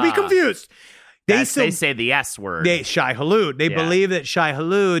 Yeah, you don't be confused. They say the S word. Shai Hulud. They believe that Shai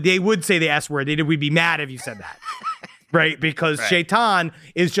Hulud, they would say the S word. We'd be mad if you said that. Right? Because Shaitan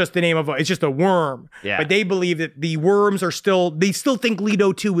is just the name of it's just a worm. Yeah. But they believe that the worms are they still think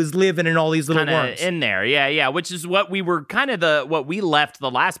Leto 2 is living in all these little worms. In there. Yeah. Which is what we were what we left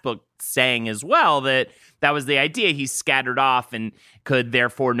the last book saying as well, that was the idea. He's scattered off and could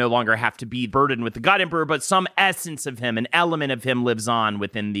therefore no longer have to be burdened with the God Emperor, but some essence of him, an element of him lives on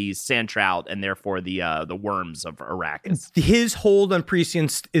within the sand trout and therefore the worms of Arrakis. His hold on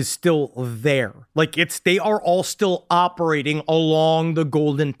prescience is still there. Like they are all still operating along the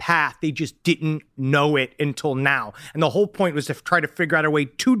golden path. They just didn't know it until now. And the whole point was to try to figure out a way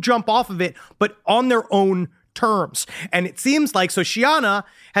to jump off of it, but on their own terms. And it seems like, so Shiana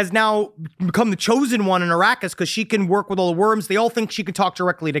has now become the chosen one in Arrakis because she can work with all the worms. They all think she can talk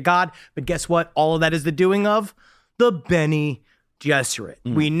directly to God, but guess what? All of that is the doing of the Bene Gesserit.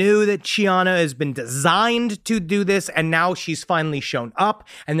 We knew that Shiana has been designed to do this, and now she's finally shown up,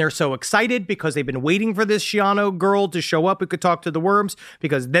 and they're so excited because they've been waiting for this Shiana girl to show up who could talk to the worms,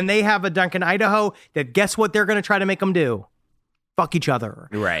 because then they have a Duncan, Idaho, that guess what they're going to try to make them do? fuck each other.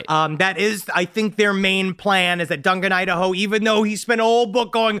 Right. That is, I think, their main plan is that Duncan Idaho, even though he spent a whole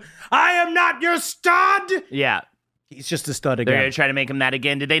book going, I am not your stud. Yeah. He's just a stud again. They're going to try to make him that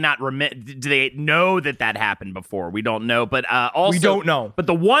again. Did they not do they know that happened before? We don't know. But also, we don't know. But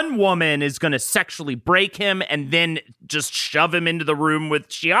the one woman is going to sexually break him and then just shove him into the room with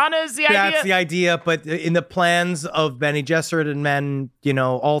Shiana is the idea? That's the idea. But in the plans of Bene Gesserit and men,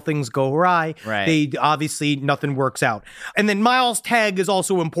 all things go awry. Right. They obviously, nothing works out. And then Miles Tagg is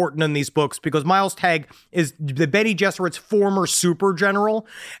also important in these books because Miles Tagg is the Bene Gesserit's former super general.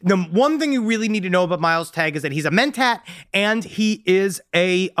 The one thing you really need to know about Miles Tagg is that he's a mentat and he is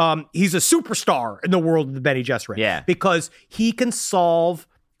he's a superstar in the world of the Bene Gesserit. Yeah. Because he can solve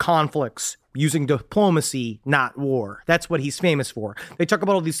conflicts using diplomacy, not war. That's what he's famous for. They talk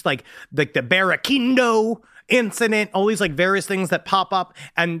about all these like the Barraquindo incident, all these like various things that pop up.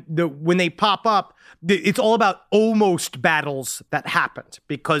 And when they pop up, it's all about almost battles that happened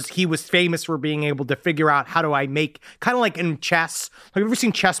because he was famous for being able to figure out how do I make, kind of like in chess. Have you ever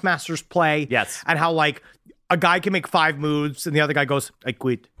seen chess masters play? Yes. And how like a guy can make 5 moves and the other guy goes, I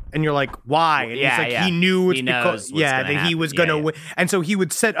quit. And you're like, why? And he's like, he knew it's because, that he was going to win. And so he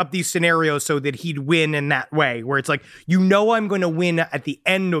would set up these scenarios so that he'd win in that way, where it's like, I'm going to win at the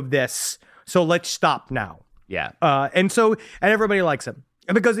end of this. So let's stop now. Yeah. And everybody likes him.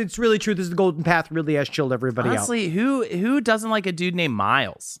 And because it's really true, this is the Golden Path really has chilled everybody out. Honestly, who doesn't like a dude named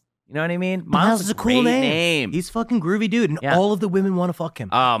Miles? You know what I mean? Miles is a cool name. He's fucking groovy dude, and all of the women want to fuck him.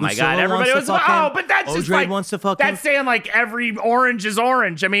 Oh my God! Everybody was but that's just like wants to fuck him. That's saying like every orange is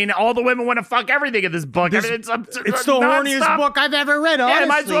orange. I mean, all the women want to fuck everything in this book. It's the horniest book I've ever read. Honestly. Yeah, it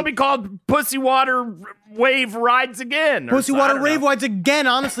might as well be called Pussy Water Wave Rides Again. Pussy Water Wave Rides Again.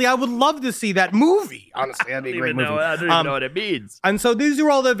 Honestly, I would love to see that movie. Honestly, that'd be a great movie. I don't even know what it means. And so these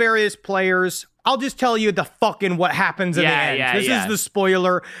are all the various players. I'll just tell you what happens in the end. This is the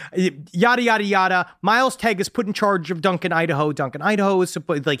spoiler. Yada, yada, yada. Miles Tagg is put in charge of Duncan Idaho. Duncan Idaho is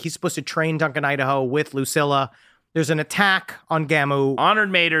he's supposed to train Duncan Idaho with Lucilla. There's an attack on Gamu.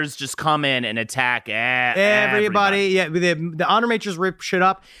 Honored Maters just come in and attack everybody. Yeah, the Honored Maters rip shit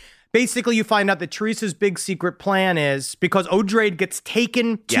up. Basically, you find out that Teresa's big secret plan is because Odrade gets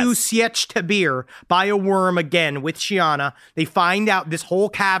taken to Sietch Tabir by a worm again with Shiana. They find out this whole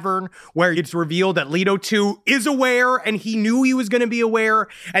cavern where it's revealed that Leto 2 is aware and he knew he was going to be aware.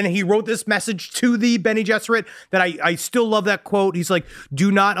 And he wrote this message to the Bene Gesserit that I still love that quote. He's like, do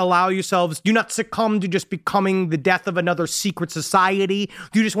not succumb to just becoming the death of another secret society.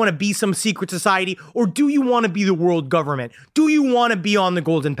 Do you just want to be some secret society? Or do you want to be the world government? Do you want to be on the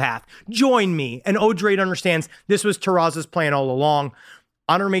Golden Path? Join me. And Odrade understands this was Taraza's plan all along.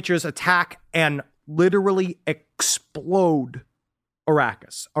 Honor Maters attack and literally explode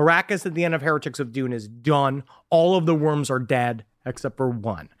Arrakis. Arrakis at the end of Heretics of Dune is done. All of the worms are dead except for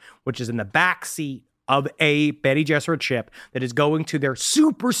one, which is in the back seat of a Bene Gesserit ship that is going to their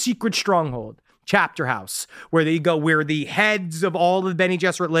super secret stronghold, Chapter House, where they go, where the heads of all the Bene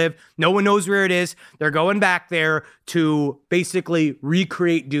Gesserit live. No one knows where it is. They're going back there to basically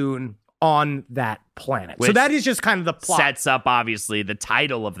recreate Dune on that planet. Which so that is just kind of the plot. Sets up, obviously, the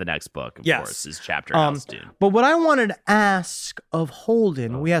title of the next book, of course, is Chapter House Dune. But what I wanted to ask of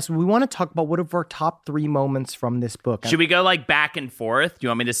Holden, we want to talk about what are our top 3 moments from this book. Should we go like back and forth? Do you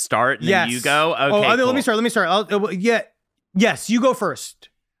want me to start and then you go? Okay, cool. Let me start. Yes, you go first.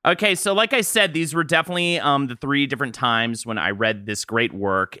 Okay, so like I said, these were definitely the 3 different times when I read this great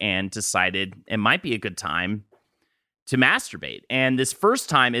work and decided it might be a good time to masturbate. And this first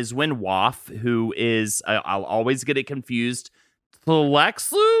time is when Waff, who is, I'll always get it confused,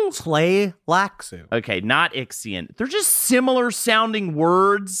 Tleilaxu? Okay, not Ixian. They're just similar sounding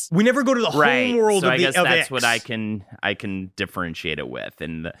words. We never go to the home world so of the I guess that's what I can differentiate it with.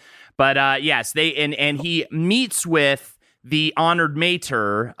 But yes, he meets with the honored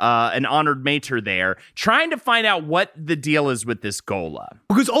mater, an honored mater there, trying to find out what the deal is with this Gola.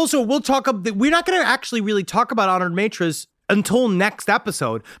 Because also, we're not going to actually really talk about honored maters until next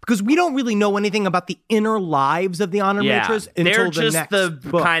episode, because we don't really know anything about the inner lives of the honored maters until the next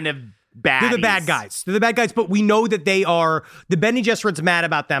book. Kind of baddies. They're the bad guys, but we know that they are, the Bene Gesserit's mad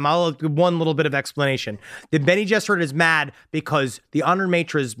about them. I'll give one little bit of explanation. The Bene Gesserit is mad because the honored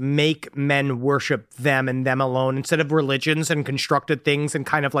matres make men worship them and them alone instead of religions and constructed things and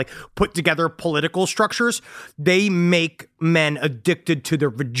kind of like put together political structures. They make men addicted to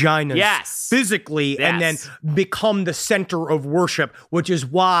their vaginas physically and then become the center of worship, which is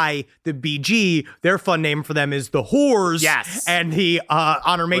why the BG, their fun name for them is the whores. Yes. And the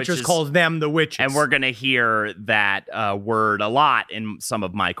honor matrix calls them the witches. And we're going to hear that word a lot in some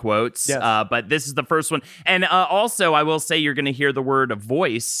of my quotes. Yes. But this is the first one. And also, I will say you're going to hear the word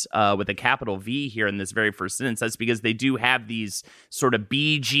voice with a capital V here in this very first sentence. That's because they do have these sort of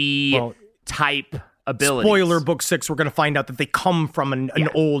BG type abilities. Spoiler, book 6, we're going to find out that they come from an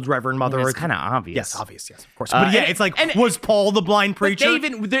old Reverend Mother. It's kind of obvious. Yes, obvious, yes, of course. But it's like, was Paul the blind preacher?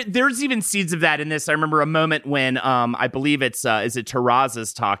 There's even seeds of that in this. I remember a moment when I believe it's, is it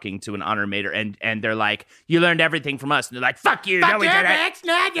Terraza's talking to an honor mater, and they're like, you learned everything from us. And they're like, fuck you. Fuck you, bitch.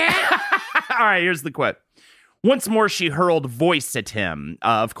 All right, here's the quote. Once more, she hurled voice at him.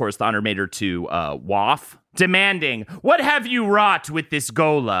 Of course, the honor mater to Waff, demanding, what have you wrought with this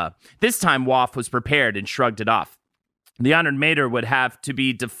Gola? This time, Waff was prepared and shrugged it off. The honored mater would have to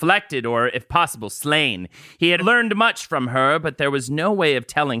be deflected or, if possible, slain. He had learned much from her, but there was no way of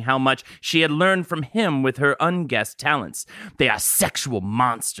telling how much she had learned from him with her unguessed talents. They are sexual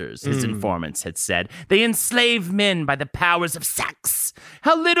monsters, his informants had said. They enslave men by the powers of sex.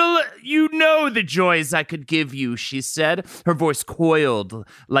 How little you know the joys I could give you, she said. Her voice coiled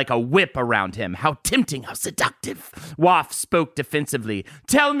like a whip around him. How tempting, how seductive. Waff spoke defensively.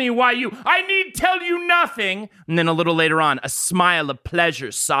 Tell me why I need tell you nothing. And then a little later on, a smile of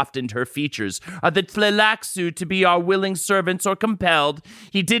pleasure softened her features. Are the Tleilaxu to be our willing servants or compelled?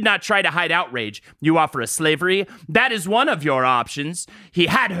 He did not try to hide outrage. You offer us slavery? That is one of your options. He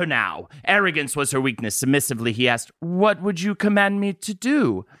had her now. Arrogance was her weakness. Submissively, he asked, what would you command me to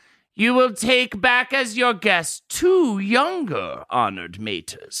do? You will take back as your guests 2 younger honored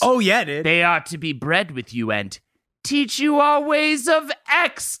maters. Oh, yeah, dude. They are to be bred with you and teach you our ways of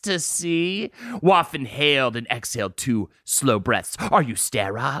ecstasy. Waff inhaled and exhaled 2 slow breaths. Are you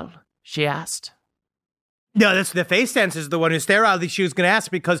sterile? She asked. No, that's the face dance is the one who's sterile that she was going to ask,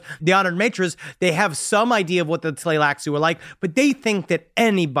 because the honored matres, they have some idea of what the Tleilaxu are like, but they think that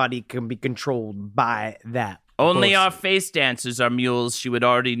anybody can be controlled by that. Only our face dancers are mules. She would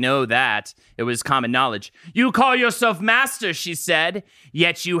already know that. It was common knowledge. You call yourself master, she said,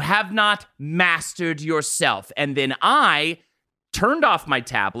 yet you have not mastered yourself. And then I turned off my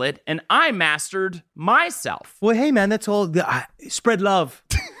tablet and I mastered myself. Well, hey, man, that's all. Spread love.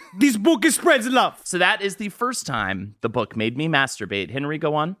 This book spreads love. So that is the first time the book made me masturbate. Henry,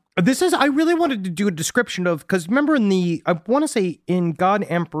 go on. I really wanted to do a description of, because remember I want to say in God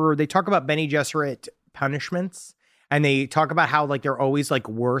Emperor, they talk about Bene Gesserit punishments, and they talk about how like they're always like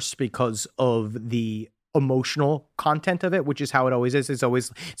worse because of the emotional content of it, which is how it always is. It's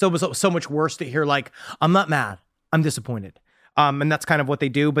always so much worse to hear like, I'm not mad, I'm disappointed. And that's kind of what they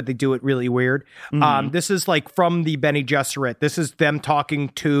do, but they do it really weird. This is like from the Bene Gesserit. This is them talking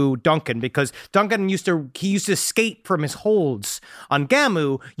to Duncan, because Duncan used to escape from his holds on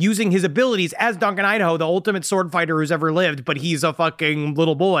Gamu using his abilities as Duncan Idaho, the ultimate sword fighter who's ever lived, but he's a fucking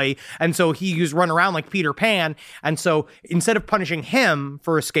little boy. And so he used to run around like Peter Pan. And so instead of punishing him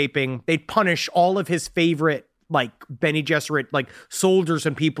for escaping, they'd punish all of his favorite like Bene Gesserit, like soldiers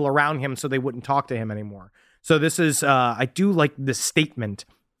and people around him, so they wouldn't talk to him anymore. So this is, I do like this statement.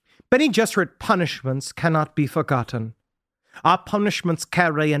 Bene Gesserit punishments cannot be forgotten. Our punishments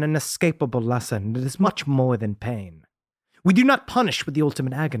carry an inescapable lesson that is much more than pain. We do not punish with the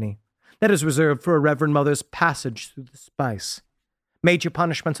ultimate agony. That is reserved for a Reverend Mother's passage through the spice. Major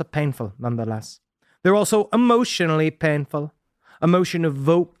punishments are painful, nonetheless. They're also emotionally painful. Emotion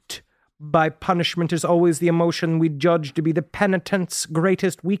evoked by punishment is always the emotion we judge to be the penitent's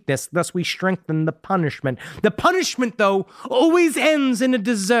greatest weakness. Thus, we strengthen the punishment. The punishment, though, always ends in a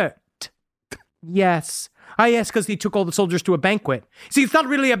dessert. Yes. Yes, because he took all the soldiers to a banquet. See, it's not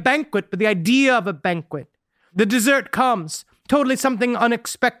really a banquet, but the idea of a banquet. The dessert comes. Totally something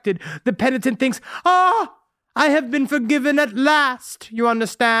unexpected. The penitent thinks, I have been forgiven at last. You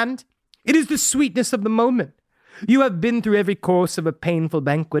understand? It is the sweetness of the moment. You have been through every course of a painful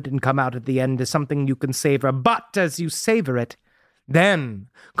banquet and come out at the end as something you can savor. But as you savor it, then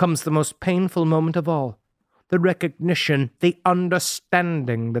comes the most painful moment of all. The recognition, the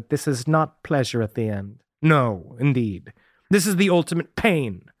understanding that this is not pleasure at the end. No, indeed. This is the ultimate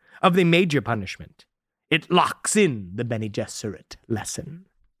pain of the major punishment. It locks in the Bene Gesserit lesson.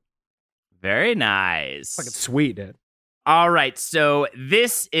 Very nice. Fucking sweet, dude. All right, so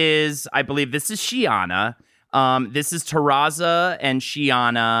this is, I believe this is Shiana. This is Terraza and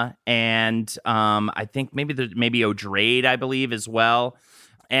Shiana, and I think maybe Odrade, I believe, as well.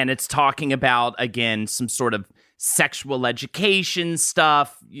 And it's talking about, again, some sort of sexual education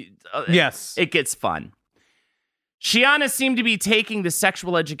stuff. Yes. It gets fun. Shiana seemed to be taking the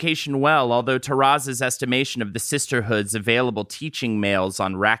sexual education well, although Taraza's estimation of the sisterhood's available teaching males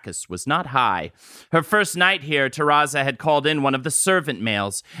on Arrakis was not high. Her first night here, Taraza had called in one of the servant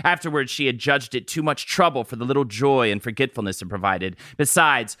males. Afterwards, she had judged it too much trouble for the little joy and forgetfulness it provided.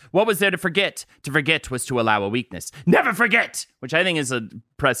 Besides, what was there to forget? To forget was to allow a weakness. Never forget! Which I think is a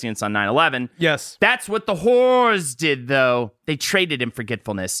prescience on 9/11. Yes. That's what the whores did, though. They traded in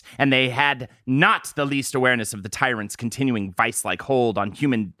forgetfulness, and they had not the least awareness of the tyrant's continuing vice-like hold on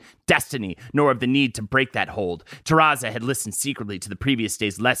human destiny, nor of the need to break that hold. Taraza had listened secretly to the previous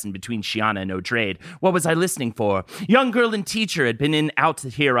day's lesson between Shiana and Odrade. What was I listening for? Young girl and teacher had been out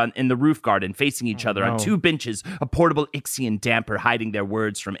here in the roof garden, facing each other on two benches, a portable Ixian damper hiding their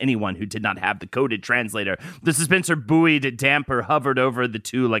words from anyone who did not have the coded translator. The dispenser buoyed damper hovered over the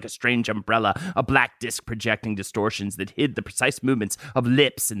two like a strange umbrella, a black disc projecting distortions that hid the precise movements of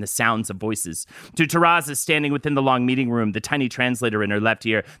lips and the sounds of voices. To Taraza, standing within the long meeting room, the tiny translator in her left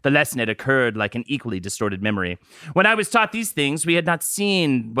ear, the lesson had occurred like an equally distorted memory. When I was taught these things, we had not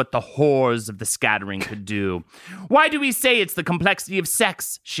seen what the whores of the scattering could do. Why do we say it's the complexity of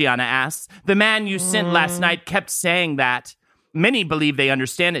sex? Shiana asks. The man you sent last night kept saying that. Many believe they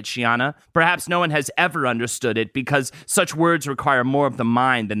understand it, Shiana. Perhaps no one has ever understood it because such words require more of the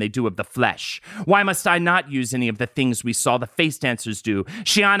mind than they do of the flesh. Why must I not use any of the things we saw the face dancers do?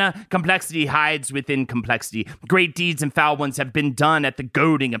 Shiana, complexity hides within complexity. Great deeds and foul ones have been done at the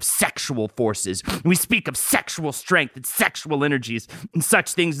goading of sexual forces. We speak of sexual strength and sexual energies and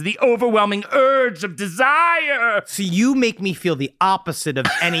such things as the overwhelming urge of desire. See, you make me feel the opposite of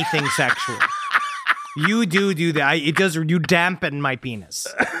anything sexual. You do that. It does. You dampen my penis.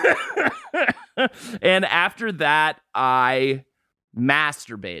 And after that, I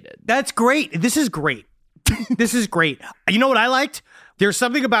masturbated. That's great. This is great. This is great. You know what I liked? There's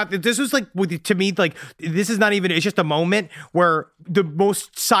something about this was like, to me, like, this is not even, it's just a moment where the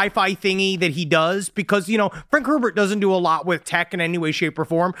most sci-fi thingy that he does, because, you know, Frank Herbert doesn't do a lot with tech in any way, shape, or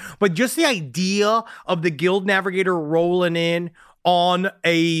form, but just the idea of the Guild Navigator rolling in on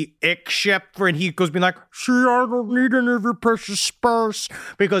a ick ship, and he goes being like, see, I don't need any of your precious space,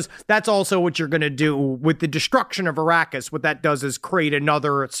 because that's also what you're going to do with the destruction of Arrakis. What that does is create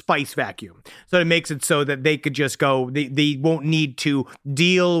another spice vacuum. So it makes it so that they could just go, they won't need to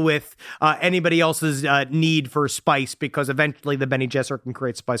deal with anybody else's need for spice, because eventually the Bene Gesserit can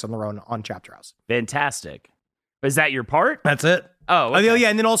create spice on their own on Chapter House. Fantastic. Is that your part? That's it. Oh, okay. Yeah,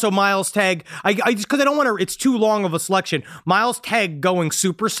 and then also Miles Teg. I just, because I don't want to, it's too long of a selection. Miles Teg going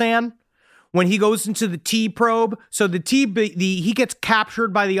Super Saiyan when he goes into the T probe. So he gets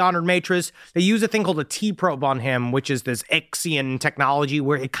captured by the Honored Matrix. They use a thing called a T probe on him, which is this Ixian technology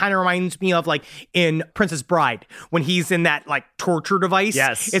where it kind of reminds me of like in Princess Bride when he's in that like torture device.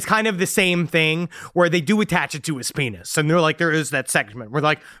 Yes. It's kind of the same thing where they do attach it to his penis. And they're like, there is that segment where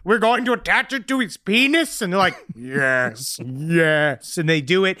like, we're going to attach it to his penis. And they're like, yes, yes. And they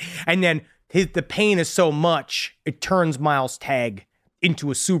do it. And then the pain is so much, it turns Miles Teg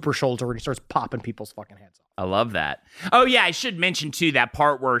into a super soldier and he starts popping people's fucking heads off. I love that. Oh, yeah, I should mention, too, that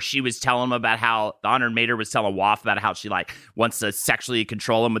part where she was telling him about how the Honored Mater was telling Waff about how she, like, wants to sexually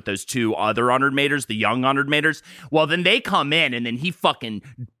control him with those two other Honored Maters, the young Honored Maters. Well, then they come in and then he fucking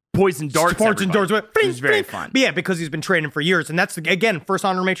poison darts everybody. It was very fun. But yeah, because he's been training for years. And that's, again, first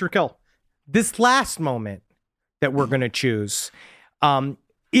Honored Mater kill. This last moment that we're going to choose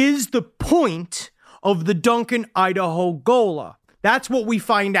is the point of the Duncan, Idaho Gola. That's what we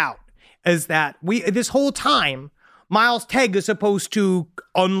find out, is that this whole time, Miles Teg is supposed to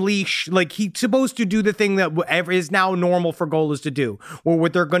unleash, like he's supposed to do the thing that is now normal for Golas to do. Well,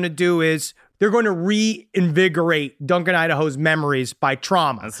 what they're going to do is they're going to reinvigorate Duncan Idaho's memories by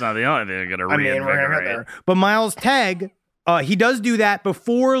trauma. That's not the only thing they're going to reinvigorate. But Miles Teg, he does do that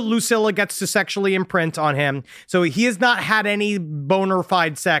before Lucilla gets to sexually imprint on him. So he has not had any bona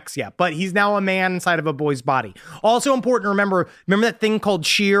fide sex yet, but he's now a man inside of a boy's body. Also important to remember that thing called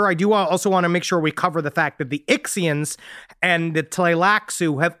shear? I do also want to make sure we cover the fact that the Ixians and the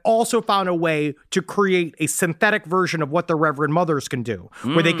Tleilaxu have also found a way to create a synthetic version of what the Reverend Mothers can do,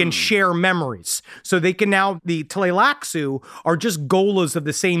 where they can share memories. So they can now, the Tleilaxu are just Golas of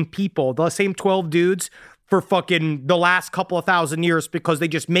the same people, the same 12 dudes, for fucking the last couple of thousand years, because they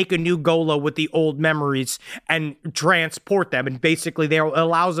just make a new Gola with the old memories and transport them. And basically it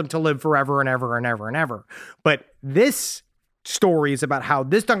allows them to live forever and ever and ever and ever. But this story is about how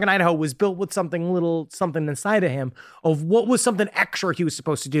this Duncan Idaho was built with something inside of him of what was something extra he was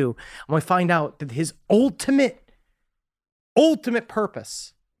supposed to do. And we find out that his ultimate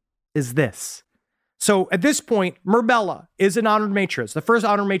purpose is this. So at this point, Myrbella is an honored matron. The first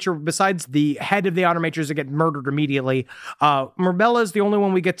honored matron, besides the head of the honored matrons that get murdered immediately, Myrbella is the only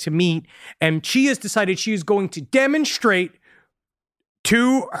one we get to meet. And she has decided she is going to demonstrate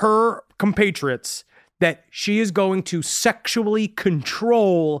to her compatriots that she is going to sexually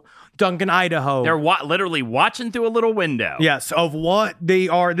control Duncan, Idaho. They're literally watching through a little window. Yes, of what they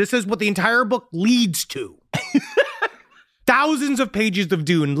are. This is what the entire book leads to. Thousands of pages of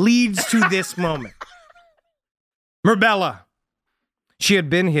Dune leads to this moment. Myrbella. She had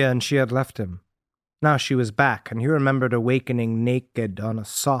been here and she had left him. Now she was back, and he remembered awakening naked on a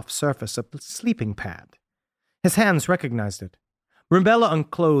soft surface of the sleeping pad. His hands recognized it. Myrbella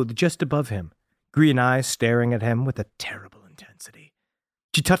unclothed just above him, green eyes staring at him with a terrible intensity.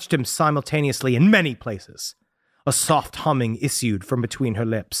 She touched him simultaneously in many places. A soft humming issued from between her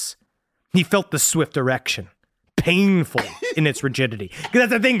lips. He felt the swift erection, painful in its rigidity. Because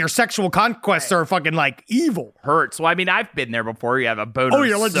that's the thing, their sexual conquests are fucking like evil. Hurts. Well, I mean, I've been there before. You have a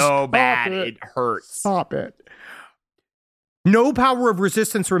boner so bad it hurts. Stop it. No power of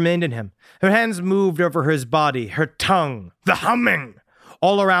resistance remained in him. Her hands moved over his body, her tongue, the humming.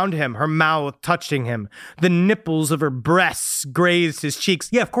 All around him, her mouth touching him. The nipples of her breasts grazed his cheeks.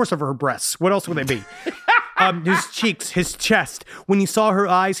 Yeah, of course over her breasts. What else would they be? His cheeks, his chest. When he saw her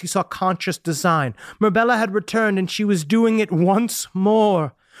eyes, he saw conscious design. Myrbella had returned, and she was doing it once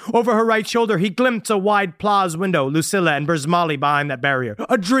more. Over her right shoulder, he glimpsed a wide plaza window, Lucilla and Burzmali behind that barrier.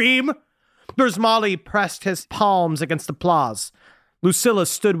 A dream? Burzmali pressed his palms against the plaza. Lucilla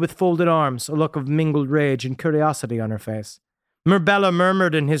stood with folded arms, a look of mingled rage and curiosity on her face. Myrbella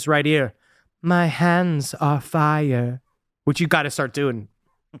murmured in his right ear, "My hands are fire," which you got to start doing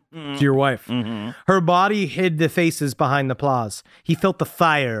to your wife. Mm-hmm. Her body hid the faces behind the plaza. He felt the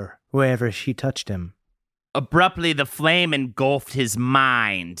fire wherever she touched him. Abruptly, the flame engulfed his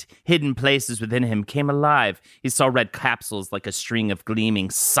mind. Hidden places within him came alive. He saw red capsules like a string of gleaming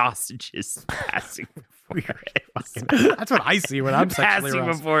sausages passing before it. That's what I see when I'm sexually passing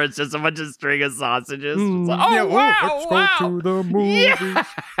aroused. before it's just a bunch of string of sausages. Mm, it's like, oh, yeah, wow, let's go to the movies. Yeah.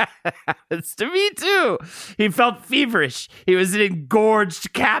 It's to me, too. He felt feverish. He was an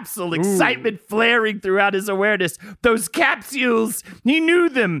engorged capsule, excitement flaring throughout his awareness. Those capsules, he knew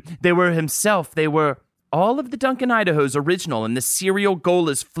them. They were himself. They were all of the Duncan Idaho's original, and the cereal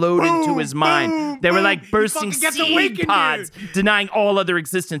golas flowed into his mind. They were like bursting seed pods, denying all other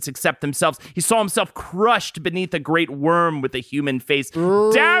existence except themselves. He saw himself crushed beneath a great worm with a human face.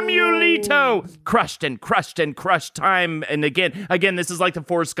 Damn you, Leto! Crushed and crushed and crushed time and again. Again, this is like the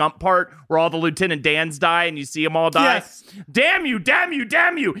Forrest Gump part where all the Lieutenant Dans die and you see them all die. Yes. Damn you, damn you,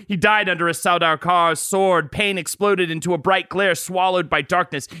 damn you! He died under a Saudarkar's sword. Pain exploded into a bright glare swallowed by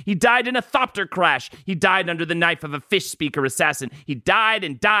darkness. He died in a thopter crash. He died under the knife of a fish speaker assassin. He died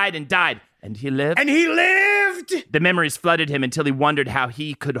and died and died. And he lived. And he lived! The memories flooded him until he wondered how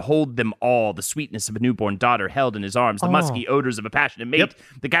he could hold them all. The sweetness of a newborn daughter held in his arms. The musky odors of a passionate mate. Yep.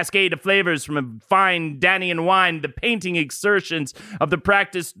 The cascade of flavors from a fine Dannian wine. The painting exertions of the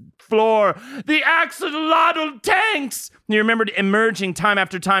practiced floor. The axolotl tanks! He remembered emerging time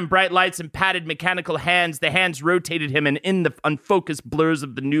after time, bright lights and padded mechanical hands. The hands rotated him, and in the unfocused blurs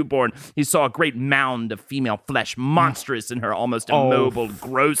of the newborn, he saw a great mound of female flesh, monstrous in her almost immobile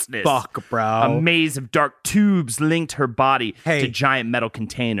grossness. Fuck, bro. A maze of dark tubes linked her body to giant metal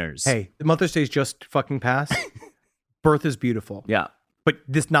containers. Hey, Mother's Day's just fucking passed. Birth is beautiful. Yeah. But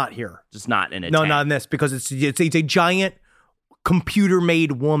this not here. Just not in it. No, not in this, because it's a giant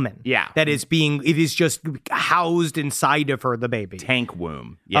computer-made woman. Yeah. It is just housed inside of her, the baby. Tank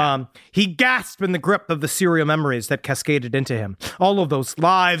womb. Yeah. He gasped in the grip of the serial memories that cascaded into him. All of those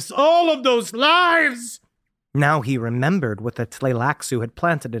lives! Now he remembered what the Tleilaxu had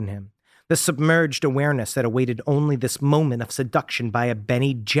planted in him. The submerged awareness that awaited only this moment of seduction by a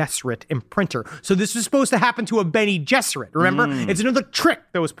Bene Gesserit imprinter. So this was supposed to happen to a Bene Gesserit, remember? It's another trick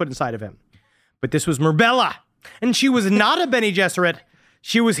that was put inside of him. But this was Myrbella, and she was not a Bene Gesserit.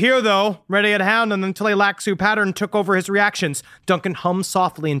 She was here, though, ready at hand, and the Tleilaxu pattern took over his reactions. Duncan hummed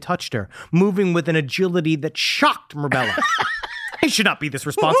softly and touched her, moving with an agility that shocked Myrbella. He should not be this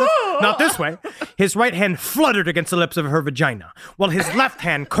responsive. Not this way. His right hand fluttered against the lips of her vagina, while his left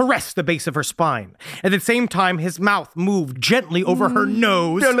hand caressed the base of her spine. At the same time, his mouth moved gently over her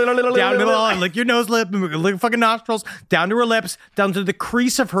nose, down to the line, lick your nose lip, lick fucking nostrils, down to her lips, down to the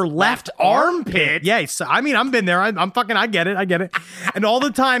crease of her left armpit. Yes, I mean, I've been there. I get it. And all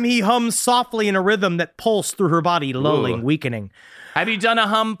the time, he hummed softly in a rhythm that pulsed through her body, lulling, weakening. Have you done a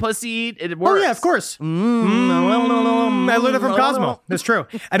hum pussy? It works. Oh, yeah, of course. I learned it from Cosmo. That's true.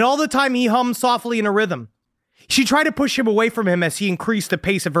 And all the time he hummed softly in a rhythm. She tried to push him away from him as he increased the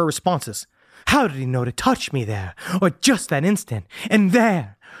pace of her responses. How did he know to touch me there? Or just that instant? And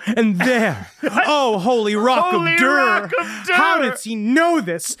there. And there. Oh, holy rock of Dur. How did he know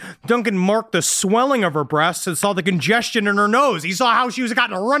this? Duncan marked the swelling of her breasts and saw the congestion in her nose. He saw how she was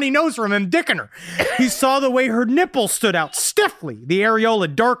gotten a runny nose from him dicking her. He saw the way her nipples stood out stiffly, the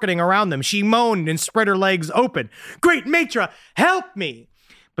areola darkening around them. She moaned and spread her legs open. Great Matra, help me!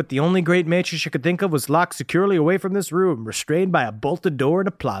 But the only great Matra she could think of was locked securely away from this room, restrained by a bolted door and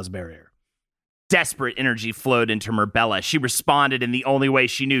a plaza barrier. Desperate energy flowed into Marbella. She responded in the only way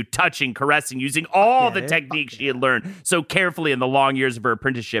she knew, touching, caressing, using all the techniques she had learned so carefully in the long years of her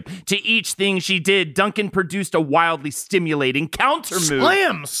apprenticeship. To each thing she did, Duncan produced a wildly stimulating counter move.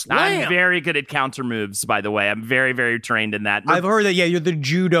 Slam! I'm very good at counter moves, by the way. I'm very, very trained in that. I've heard that, you're the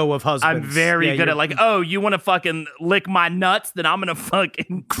judo of husbands. I'm very good at you want to fucking lick my nuts? Then I'm going to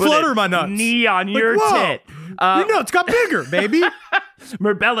fucking flutter my nuts. Knee on your tit. Your nuts got bigger, baby.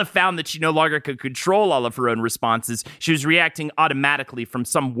 Marbella found that she no longer could control all of her own responses. She was reacting automatically from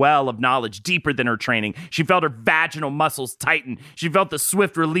some well of knowledge deeper than her training. She felt her vaginal muscles tighten. She felt the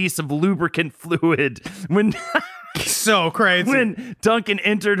swift release of lubricant fluid. When so crazy. When Duncan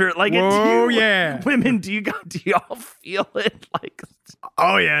entered her, women, do y'all feel it?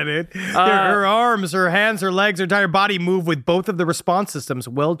 Oh yeah, dude. Her arms, her hands, her legs, her entire body move with both of the response systems,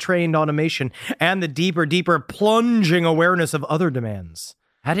 well-trained automation, and the deeper plunging awareness of other demands.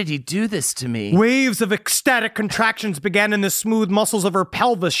 How did he do this to me? Waves of ecstatic contractions began in the smooth muscles of her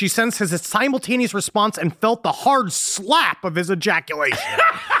pelvis. She sensed his simultaneous response and felt the hard slap of his ejaculation.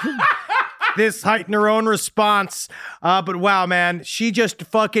 This heightened her own response. But wow, man, she just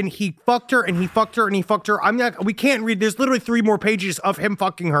he fucked her and he fucked her and he fucked her. We can't read. There's literally 3 more pages of him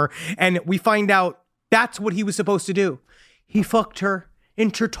fucking her. And we find out that's what he was supposed to do. He fucked her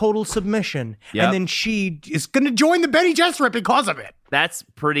into total submission. Yep. And then she is going to join the Bene Gesserit because of it. That's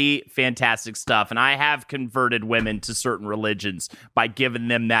pretty fantastic stuff. And I have converted women to certain religions by giving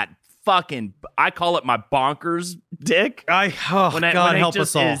them that fucking, I call it my bonkers dick. God help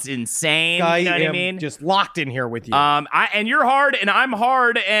us all. Is insane. You know what I mean? Just locked in here with you. And you're hard, and I'm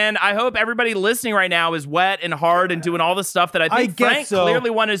hard, and I hope everybody listening right now is wet and hard and doing all the stuff that I think Frank clearly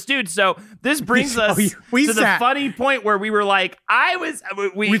wanted us to do. So this brings us to the funny point where we were like,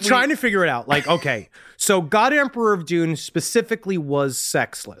 we're trying to figure it out. Okay. So God Emperor of Dune specifically was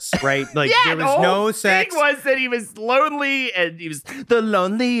sexless, right? There was no sex. The thing was that he was lonely, and he was the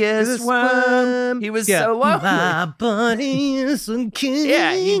loneliest one. He was so lonely. My body is a cage.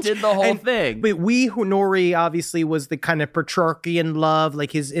 Yeah, he did the whole thing. But Nori obviously was the kind of Petrarchian love,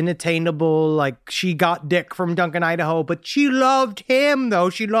 his inattainable, she got dick from Duncan, Idaho, but she loved him, though.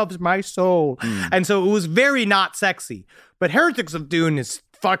 She loves my soul. And so it was very not sexy. But Heretics of Dune is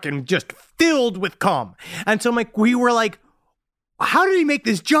fucking just filled with cum. And so we were like, how did he make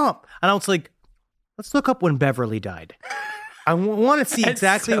this jump? And I was like, let's look up when Beverly died. I want to see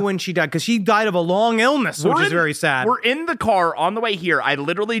exactly when she died, because she died of a long illness, which is very sad. We're in the car on the way here. I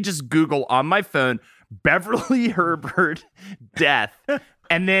literally just Google on my phone, Beverly Herbert death.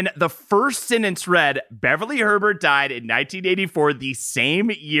 And then the first sentence read, Beverly Herbert died in 1984, the same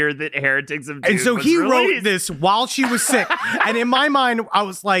year that Heretics of Dune And so was he released. wrote this while she was sick. And in my mind, I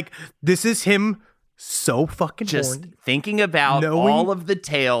was like, this is him so fucking just horny. thinking about all of the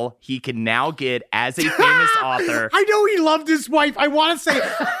tale he can now get as a famous author. I know he loved his wife. I want to say,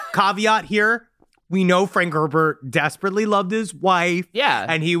 caveat here, we know Frank Herbert desperately loved his wife. Yeah.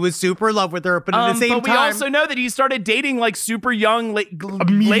 And he was super in love with her. But at the same time, we also know that he started dating super young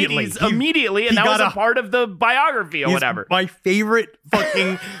ladies immediately. And that was a part of the biography or whatever. My favorite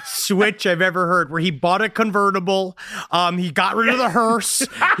fucking switch I've ever heard, where he bought a convertible. He got rid of the hearse.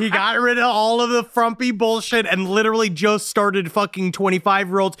 He got rid of all of the frumpy bullshit and literally just started fucking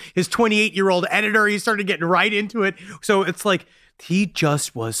 25-year-olds. His 28-year-old editor, he started getting right into it. So it's he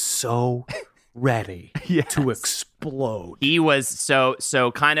just was so ready to explode. He was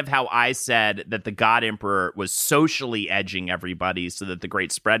so kind of how I said that the God Emperor was socially edging everybody so that the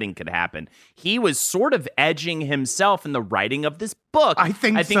great spreading could happen. He was sort of edging himself in the writing of this book. I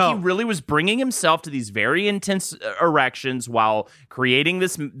think he really was bringing himself to these very intense erections while creating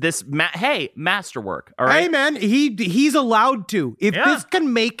this masterwork. All right, hey man, he's allowed to.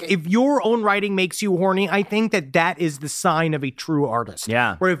 If your own writing makes you horny, I think that is the sign of a true artist.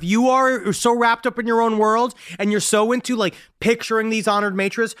 Yeah. Where if you are so wrapped up in your own world and you're so into picturing these honored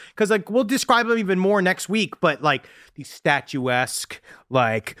matres, because we'll describe them even more next week, but these statuesque,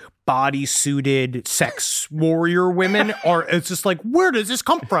 body-suited sex warrior women it's just where does this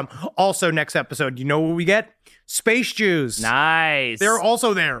come from? Also, next episode, you know what we get? Space Jews. Nice. They're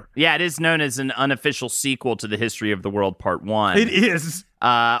also there. Yeah, it is known as an unofficial sequel to The History of the World Part 1. It is.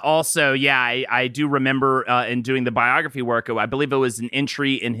 Also, I do remember in doing the biography work, I believe it was an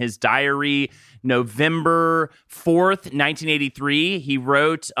entry in his diary, November 4th, 1983. He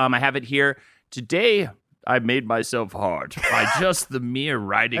wrote, I have it here, "Today, I made myself hard by just the mere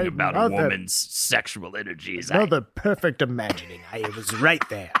writing about a woman's sexual energies." Another perfect imagining. I was right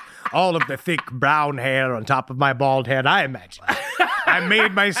there. All of the thick brown hair on top of my bald head, I imagined. I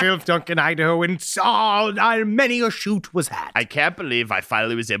made myself Duncan Idaho and saw many a shoot was had. I can't believe I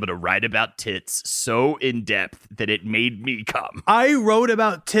finally was able to write about tits so in depth that it made me come. I wrote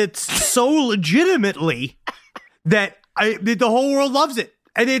about tits so legitimately that the whole world loves it.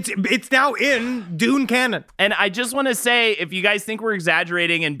 And it's now in Dune canon. And I just want to say, if you guys think we're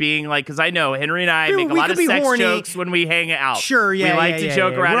exaggerating and being like, because I know Henry and I make a lot of sex horny jokes when we hang out. Sure, yeah. We like to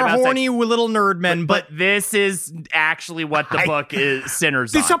joke around we're about horny, sex. we're little nerd men. But this is actually what the book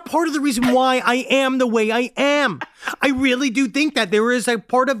centers on. It's a part of the reason why I am the way I am. I really do think that there is a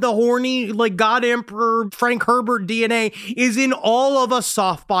part of the horny, like God Emperor Frank Herbert DNA is in all of us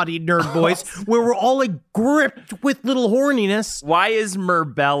soft-bodied nerd boys, where we're all like gripped with little horniness. Why is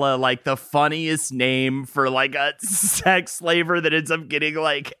Merbella like the funniest name for like a sex slaver that ends up getting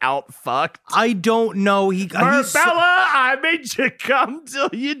like out fucked? I don't know. Merbella, I made you come till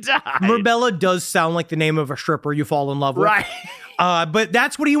you die. Merbella does sound like the name of a stripper you fall in love with. Right. But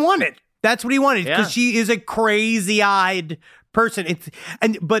that's what he wanted. That's what he wanted, because she is a crazy-eyed person.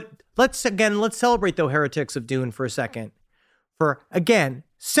 But let's celebrate the heretics of Dune for a second. For, again,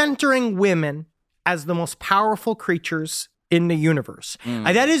 centering women as the most powerful creatures in the universe. And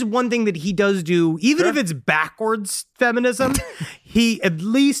that is one thing that he does do, even if it's backwards feminism, he at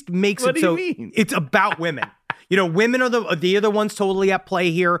least makes it so it's about women. You know, women are the ones totally at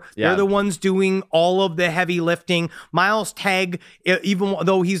play here. Yeah. They're the ones doing all of the heavy lifting. Miles Teg, even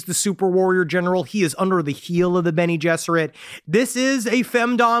though he's the super warrior general, he is under the heel of the Bene Gesserit. This is a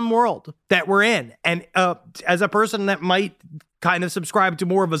femdom world that we're in. And as a person that might kind of subscribe to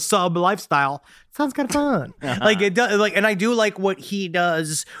more of a sub lifestyle, it sounds kind of fun. Like it does, and I do like what he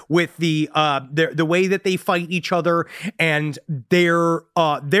does with the way that they fight each other and their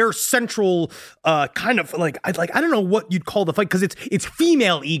central kind of like I don't know what you'd call the fight, because it's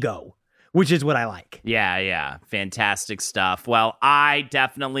female ego, which is what I like. Yeah, fantastic stuff. Well, I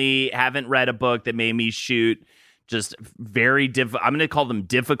definitely haven't read a book that made me shoot just very I'm going to call them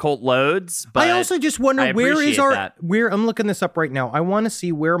difficult loads. But I also just wonder I'm looking this up right now. I want to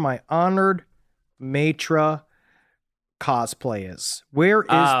see where my honored Matra cosplay is. Where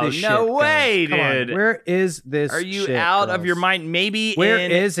is this shit? No way, dude. Where is this? Are you shit, out girls? Of your mind? Maybe where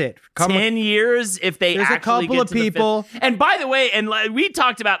is it? 10 years if they There's actually a couple get of to the people. And by the way, and we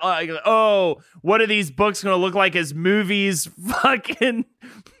talked about, what are these books going to look like as movies fucking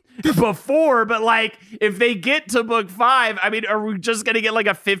before, but like if they get to book 5, I mean, are we just gonna get like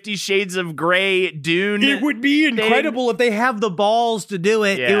a 50 Shades of Grey Dune? It would be incredible if they have the balls to do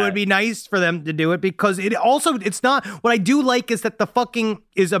it. It would be nice for them to do it, because it's not, what I do like is that the fucking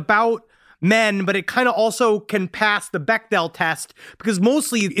is about men, but it kind of also can pass the Bechdel test, because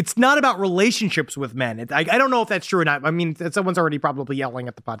mostly it's not about relationships with men. I don't know if that's true or not. I mean, someone's already probably yelling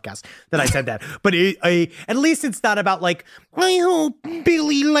at the podcast that I said that, but at least it's not about like, I hope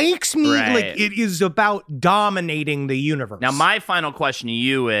Billy likes me. Right. Like, it is about dominating the universe. Now, my final question to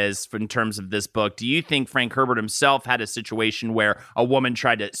you is, in terms of this book, do you think Frank Herbert himself had a situation where a woman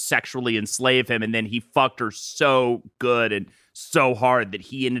tried to sexually enslave him and then he fucked her so good and so hard that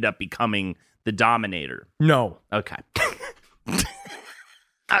he ended up becoming the dominator? No. Okay.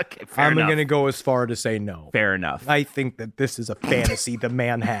 Okay, fair I'm enough. going to go as far to say no. Fair enough. I think that this is a fantasy the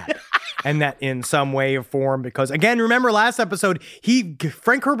man had. And that in some way or form, because again, remember last episode,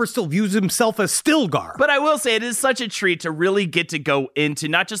 Frank Herbert still views himself as Stilgar. But I will say it is such a treat to really get to go into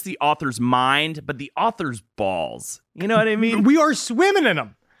not just the author's mind, but the author's balls. You know what I mean? We are swimming in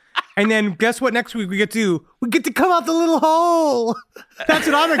them. And then guess what? Next week we get to come out the little hole. That's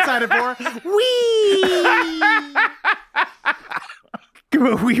what I'm excited for.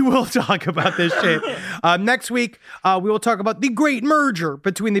 We will talk about this shit. Next week, we will talk about the great merger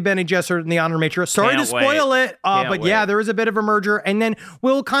between the Bene Gesserit and the Honor Matra. Sorry to spoil it, but yeah, there is a bit of a merger. And then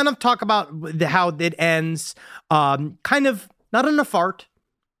we'll kind of talk about how it ends, kind of not in a fart,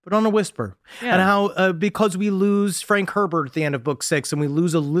 but on a whisper. Yeah. And how, because we lose Frank Herbert at the end of book 6, and we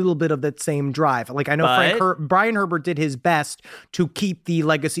lose a little bit of that same drive. Like, I know Brian Herbert did his best to keep the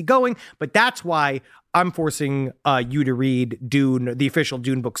legacy going, but that's why I'm forcing you to read Dune, the official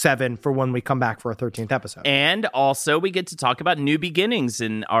Dune book 7, for when we come back for our 13th episode. And also, we get to talk about new beginnings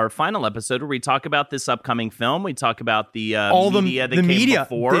in our final episode, where we talk about this upcoming film. We talk about the media that came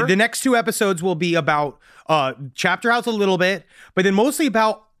before. The next 2 episodes will be about Chapter House a little bit, but then mostly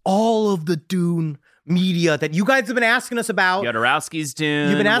about all of the Dune media that you guys have been asking us about. Jodorowsky's Dune.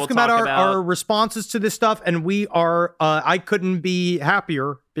 You've been asking about our responses to this stuff, and we are, I couldn't be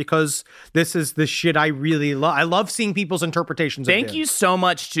happier, because this is the shit I really love. I love seeing people's interpretations of it. Thank you so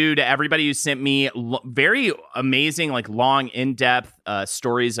much, too, to everybody who sent me very amazing, like long, in-depth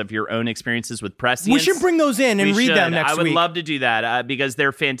stories of your own experiences with prescience. We should bring those in and read them next week. I would love to do that because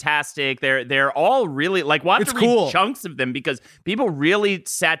they're fantastic. They're all really, like, we'll have to read chunks of them, because people really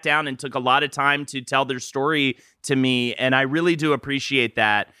sat down and took a lot of time to tell their story to me, and I really do appreciate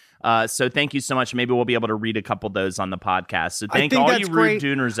that. So thank you so much. Maybe we'll be able to read a couple of those on the podcast. So thank all you rude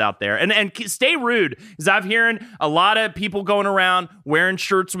Duners out there. And stay rude, because I'm hearing a lot of people going around wearing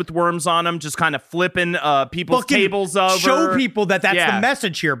shirts with worms on them, just kind of flipping people's tables over. Show people that's the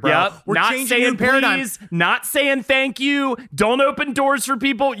message here, bro. Yep. We're not changing saying paradigm. Please, not saying thank you. Don't open doors for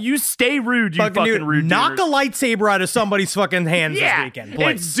people. You stay rude, you fucking rude Knock Duners. a lightsaber out of somebody's fucking hands this weekend,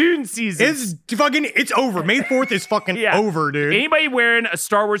 please. It's Dune season. It's over. May 4th is fucking over, dude. Anybody wearing a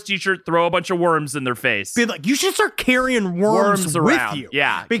Star Wars t-shirt, throw a bunch of worms in their face. Be like, you should start carrying worms around. with you.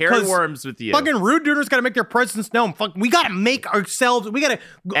 Yeah, because carry worms with you. Fucking rude Duners got to make their presence known. We got to make ourselves, we got to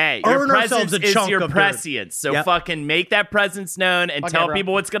earn ourselves a chunk your of prescience. So fucking make that presence known and tell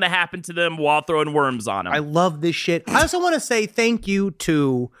people what's going to happen to them while throwing worms on them. I love this shit. I also want to say thank you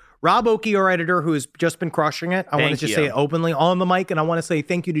to Rob Oakey, our editor, who has just been crushing it. I want to just say it openly on the mic, and I want to say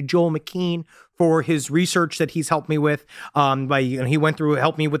thank you to Joel McKean for his research that he's helped me with. He went through,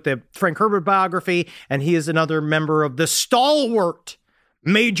 helped me with the Frank Herbert biography, and he is another member of the stalwart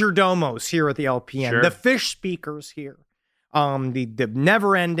major domos here at the LPN, the fish speakers here, the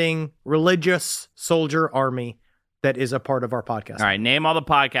never-ending religious soldier army that is a part of our podcast. All right, name all the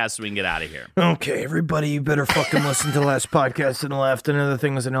podcasts so we can get out of here. Okay, everybody, you better fucking listen to the last podcast to the left. Another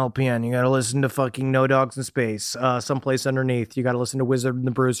thing was an LPN. You got to listen to fucking No Dogs in Space, Someplace Underneath. You got to listen to Wizard and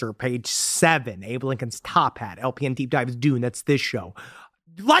the Bruiser, page 7, Abe Lincoln's Top Hat, LPN Deep Dives Dune. That's this show.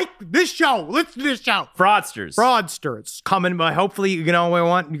 Like this show. Listen to this show. Fraudsters. Coming, but hopefully, we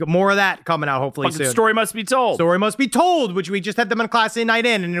want more of that coming out hopefully soon. Story Must Be Told. Which we just had them in class in night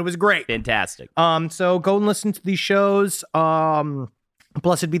in, and it was great. Fantastic. So go and listen to these shows.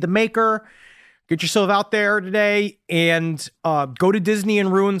 Blessed be the Maker. Get yourself out there today and go to Disney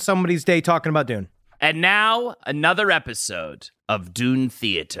and ruin somebody's day talking about Dune. And now, another episode of Dune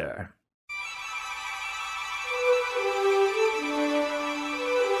Theater.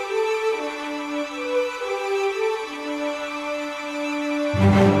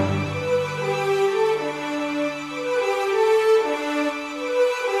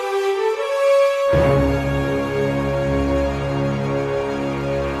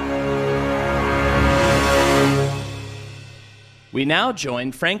 We now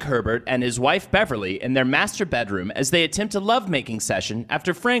join Frank Herbert and his wife Beverly in their master bedroom as they attempt a lovemaking session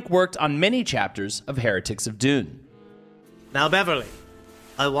after Frank worked on many chapters of Heretics of Dune. Now, Beverly,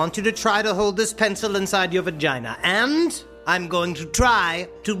 I want you to try to hold this pencil inside your vagina, and I'm going to try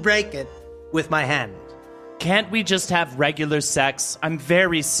to break it with my hand. Can't we just have regular sex? I'm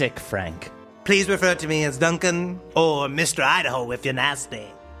very sick, Frank. Please refer to me as Duncan or Mr. Idaho if you're nasty.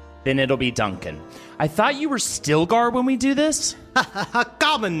 Then it'll be Duncan. I thought you were Stilgar when we do this? A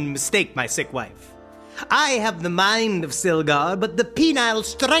common mistake, my sick wife. I have the mind of Stilgar, but the penile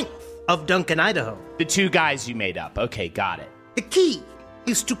strength of Duncan Idaho. The two guys you made up. Okay, got it. The key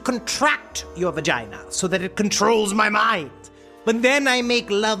is to contract your vagina so that it controls my mind. But then I make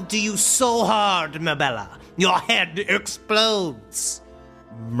love to you so hard, Mabella, your head explodes.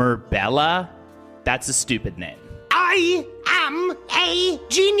 Merbella? That's a stupid name. I am a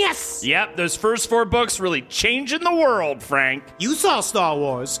genius! Yep, those first 4 books really changing the world, Frank. You saw Star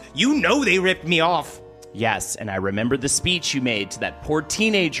Wars. You know they ripped me off. Yes, and I remember the speech you made to that poor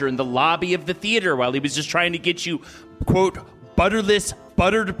teenager in the lobby of the theater while he was just trying to get you, quote, butterless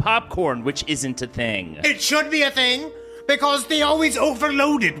buttered popcorn, which isn't a thing. It should be a thing, because they always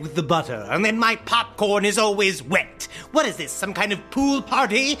overloaded with the butter, and then my popcorn is always wet. What is this, some kind of pool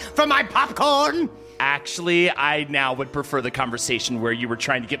party for my popcorn? Actually, I now would prefer the conversation where you were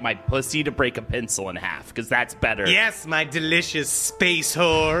trying to get my pussy to break a pencil in half, because that's better. Yes, my delicious space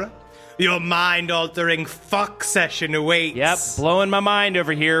whore. Your mind-altering fuck session awaits. Yep, blowing my mind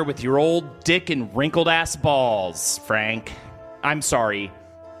over here with your old dick and wrinkled-ass balls, Frank. I'm sorry,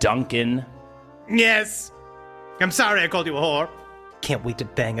 Duncan. Yes. I'm sorry I called you a whore. Can't wait to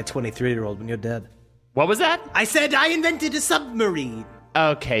bang a 23-year-old when you're dead. What was that? I said I invented a submarine.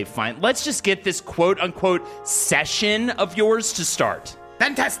 Okay, fine. Let's just get this quote-unquote session of yours to start.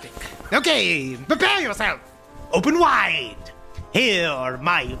 Fantastic. Okay, prepare yourself. Open wide. Here,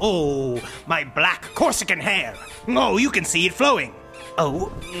 my black Corsican hair. Oh, you can see it flowing.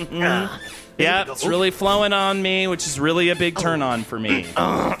 Oh. Yeah, it's really flowing on me, which is really a big turn on for me.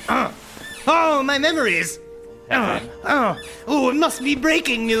 Oh, my memories. It must be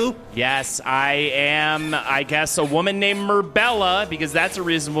breaking you. Yes, I am, I guess, a woman named Merbella, because that's a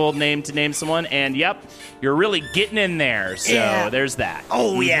reasonable name to name someone. And, yep, you're really getting in there. So there's that.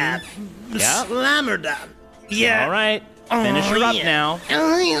 Oh, yeah. Yep. Slam her down. Yeah. All right. Finish her up now.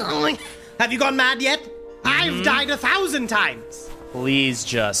 Have you gone mad yet? I've died 1,000 times. Please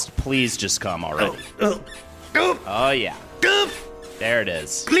just come already. Oh, yeah. There it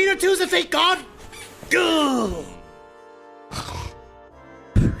is. Cleaner two's a fake god.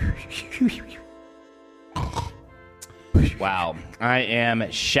 Wow. I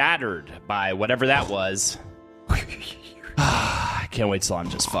am shattered by whatever that was. I can't wait till I'm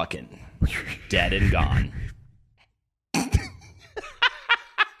just fucking dead and gone.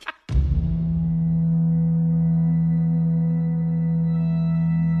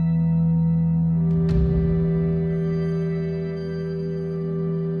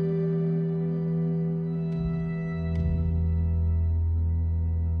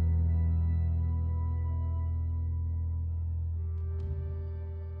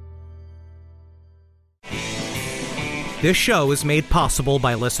 This show is made possible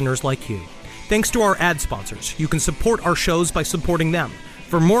by listeners like you. Thanks to our ad sponsors, you can support our shows by supporting them.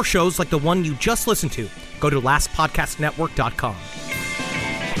 For more shows like the one you just listened to, go to lastpodcastnetwork.com.